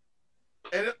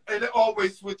 and it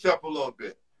always switch up a little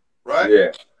bit, right?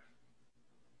 Yeah.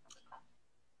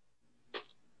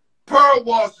 Pearl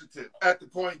Washington at the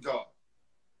point guard,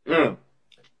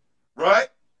 right?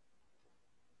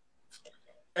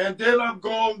 And then I'm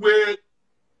going with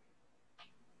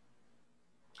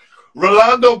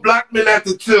Rolando Blackman at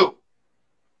the 2.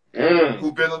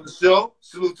 Who been on the show.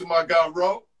 Salute to my guy,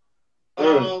 Ro.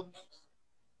 I'm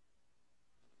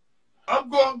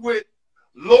going with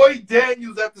Lloyd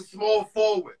Daniels at the small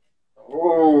forward.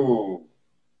 Ooh.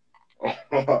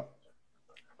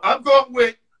 I'm going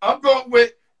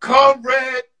with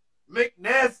Conrad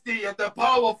McNasty at the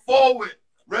power forward.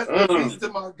 Rest in peace to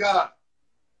my guy.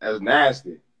 That's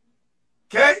nasty.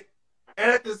 Okay?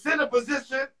 And at the center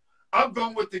position, I'm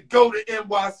going with the GOAT to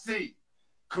NYC.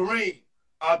 Kareem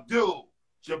Abdul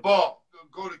Jabbar.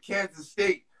 Go to Kansas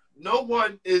State. No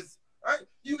one is right.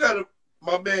 You got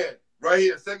my man right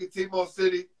here, second team on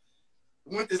City,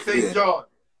 went to St. John.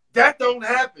 That don't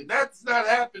happen. That's not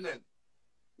happening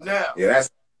now. Yeah,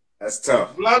 that's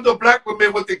tough. Rolando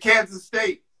Blackman went to Kansas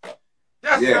State.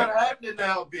 That's not happening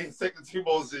now, being second team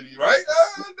on City, right?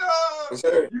 No.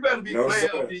 Sir. You better be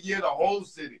player of the year the whole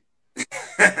city.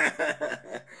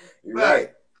 You're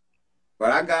right.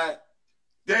 But I got.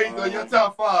 There you go. Your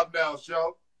top 5 now,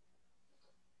 Show.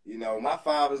 You know, my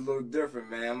 5 is a little different,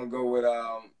 man. I'm gonna go with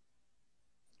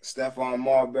Stephon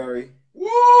Marbury.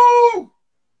 Woo!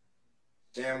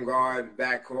 Sham guard,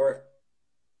 backcourt.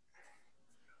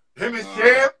 Him and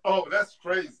Sham? Oh, that's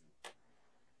crazy.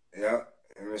 Yeah.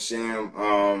 And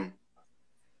Sham.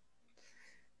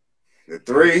 The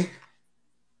three.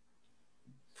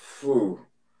 Phew.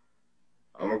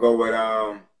 I'm gonna go with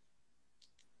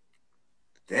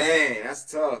Dang, that's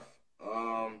tough.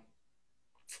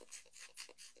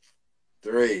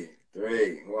 Three.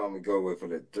 Who I'm gonna go with for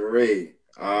the three?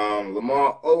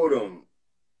 Lamar Odom.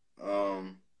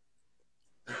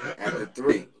 At the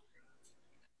three.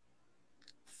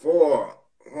 Four.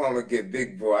 Who I'm gonna get?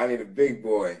 Big boy. I need a big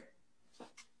boy.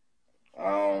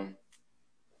 Let's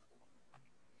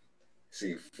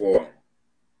see, four.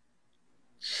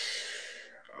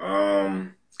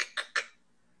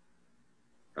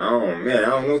 Oh man, I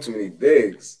don't know too many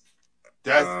bigs.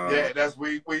 That's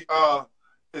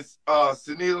it's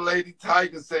Sunita Lady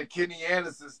Tiger said Kenny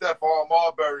Anderson, Stephon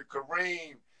Marbury,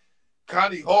 Kareem,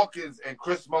 Connie Hawkins, and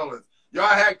Chris Mullins. Y'all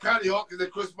had Connie Hawkins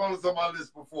and Chris Mullins on my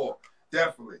list before.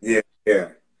 Definitely.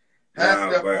 Yeah. Had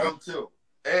Stephon too.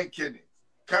 And Kenny.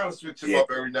 Kind of switch him up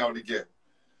every now and again.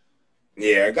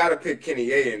 Yeah, I gotta pick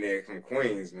Kenny A in there from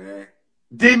Queens, man.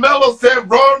 D Mello said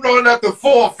run at the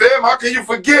 4, fam. How can you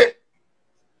forget?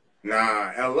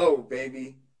 Nah, LO,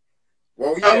 baby.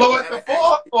 Well, yeah, LO at the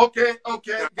 4? Okay.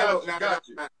 Got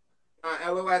you.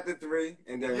 LO at the 3,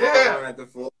 and then Ron at the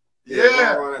 4.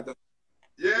 Yeah. Ron at the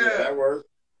 4. Yeah, that works.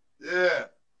 Yeah.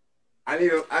 I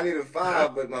need a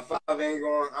 5, but my 5 ain't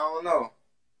going. I don't know.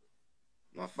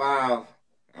 My 5,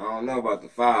 I don't know about the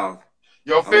 5.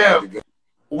 Yo, fam,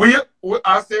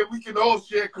 I said we can all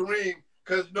share Kareem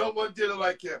because no one did it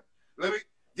like him.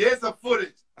 There's some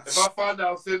footage. If I find out,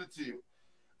 I'll send it to you.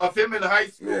 Of him in high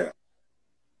school. Yeah.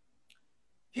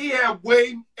 He had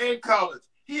in college,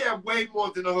 he had way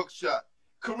more than a hook shot.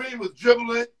 Kareem was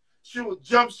dribbling, shooting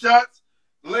jump shots,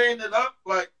 laying it up.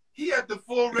 Like, he had the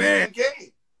full range of the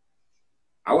game.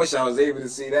 I wish I was able to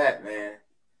see that, man.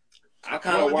 I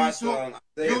kind of watched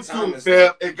YouTube,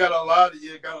 fam. It got a lot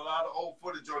of old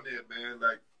footage on there, man.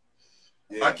 Like,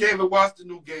 I can't even watch the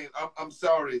new game. I'm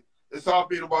sorry. It's hard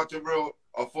for me to watch a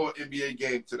full NBA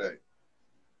game today.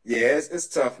 Yeah, it's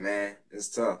tough, man. It's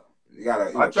tough. You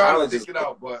gotta. I try to stick it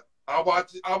out, but I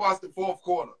watch the fourth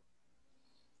quarter.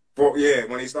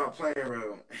 When he start playing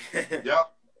real.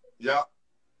 Yep.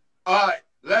 All right,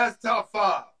 last top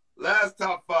 5.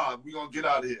 We gonna get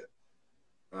out of here.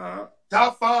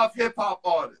 Top 5 hip hop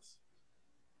artists.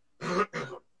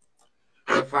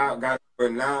 Hip hop got for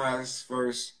Nas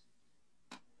first.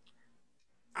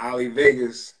 Ali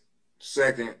Vegas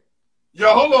second.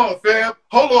 Yo, hold on, fam.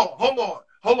 Hold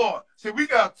on. See, we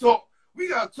gotta talk. We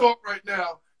gotta talk right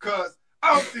now, cause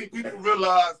I don't think people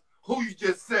realize who you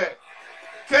just said.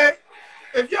 Okay?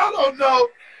 If y'all don't know,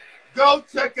 go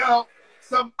check out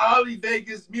some Ali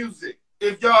Vegas music.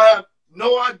 If y'all have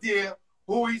no idea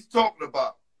who he's talking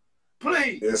about,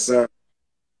 please. Yes, sir.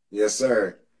 Yes,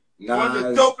 sir. One of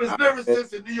the dopest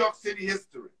lyricists in New York City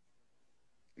history.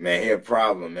 Man, he a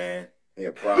problem, man.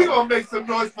 We're gonna make some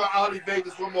noise for Ali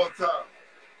Vegas one more time.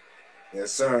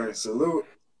 Yes, sir. Salute.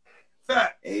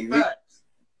 Facts.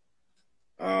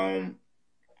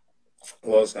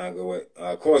 Who else can I go with?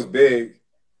 Of course, Big.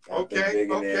 Okay.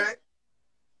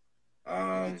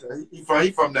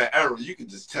 He from that era. You can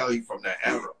just tell he from that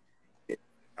era.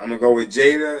 I'm gonna go with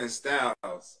Jada and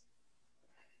Styles.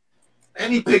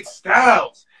 And he picked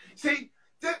Styles. See,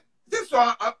 this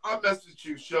why I mess with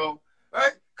you, Show,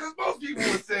 right? Because most people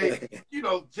would say,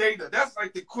 Jada, that's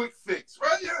like the quick fix,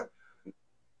 right? Yeah.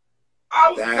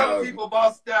 I was telling people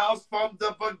about Styles from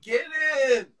the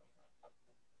beginning.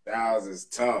 Styles is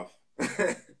tough.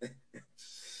 Yes,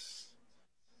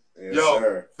 Yo,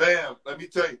 sir. fam, let me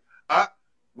tell you,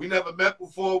 we never met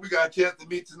before. We got a chance to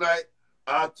meet tonight.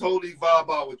 I totally vibe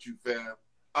out with you, fam.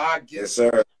 Yes,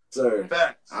 sir. Sir.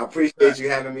 Facts. I appreciate you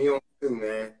having me on too,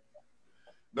 man.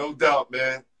 No doubt,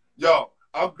 man. Yo,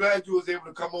 I'm glad you was able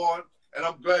to come on, and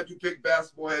I'm glad you picked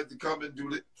Basketball Head to come and do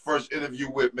the first interview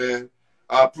with, man.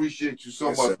 I appreciate you so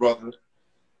much, sir. brother.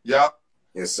 Yeah.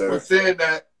 Yes, sir. For saying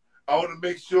that, I want to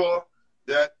make sure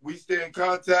that we stay in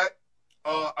contact.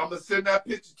 I'm going to send that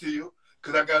picture to you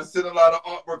because I got to send a lot of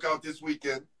artwork out this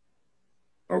weekend.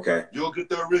 Okay. You'll get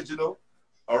the original,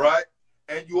 all right?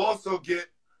 And you also get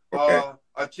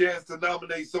a chance to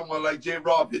nominate someone like J.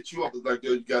 Rob hit you up. It's like,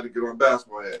 yo, you got to get on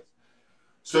Basketball Heads.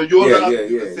 So you're allowed to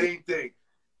do the same thing.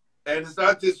 And it's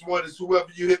not just one, it's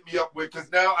whoever you hit me up with,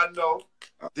 because now I know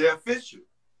they're official,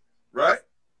 right?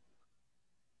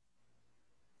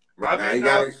 I may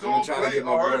not so play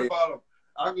or heard about them.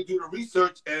 I can do the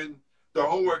research and the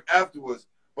homework afterwards,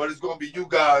 but it's going to be you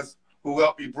guys who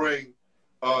help me bring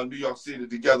New York City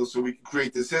together so we can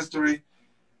create this history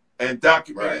and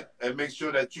document it and make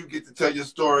sure that you get to tell your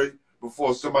story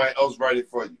before somebody else write it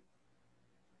for you.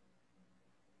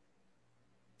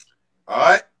 All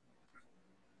right?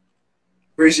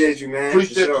 Appreciate you, man.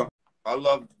 Appreciate sure. you. I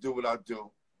love to do what I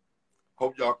do.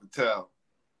 Hope y'all can tell.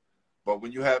 But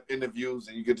when you have interviews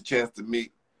and you get the chance to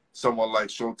meet someone like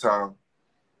Showtime,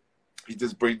 he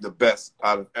just brings the best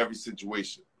out of every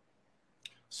situation.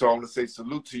 So I want to say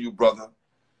salute to you, brother,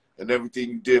 and everything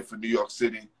you did for New York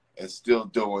City and still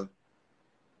doing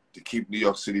to keep New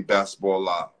York City basketball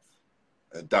alive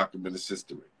and document its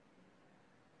history.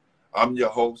 I'm your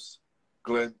host,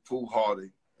 Glenn Pooh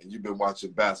Harding, and you've been watching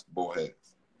Basketball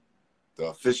Heads, the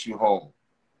official home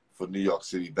for New York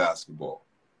City basketball.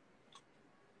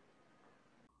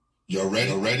 You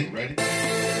ready? Ready?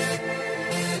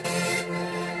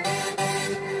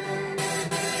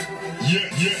 Yeah.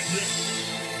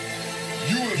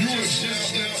 You are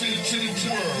just into the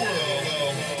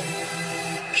world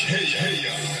of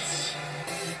chaos,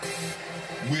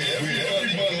 where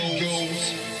everybody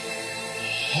goes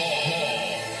hard.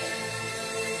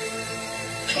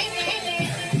 Come on.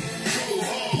 Go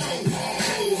hard, go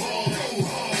hard, go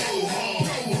hard,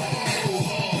 go hard,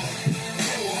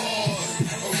 go hard,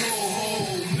 go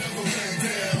home, never back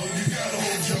down. You gotta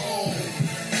hold your own.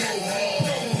 Go hard,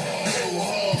 go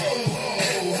hard,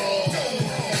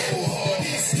 go hard.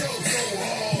 East Coast, go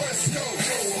hard. West Coast,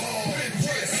 go hard.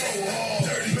 Midwest, go hard.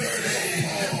 Dirty.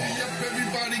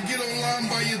 Everybody get online,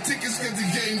 buy your tickets, cause the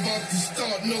game about to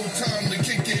start. No time to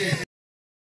kick in.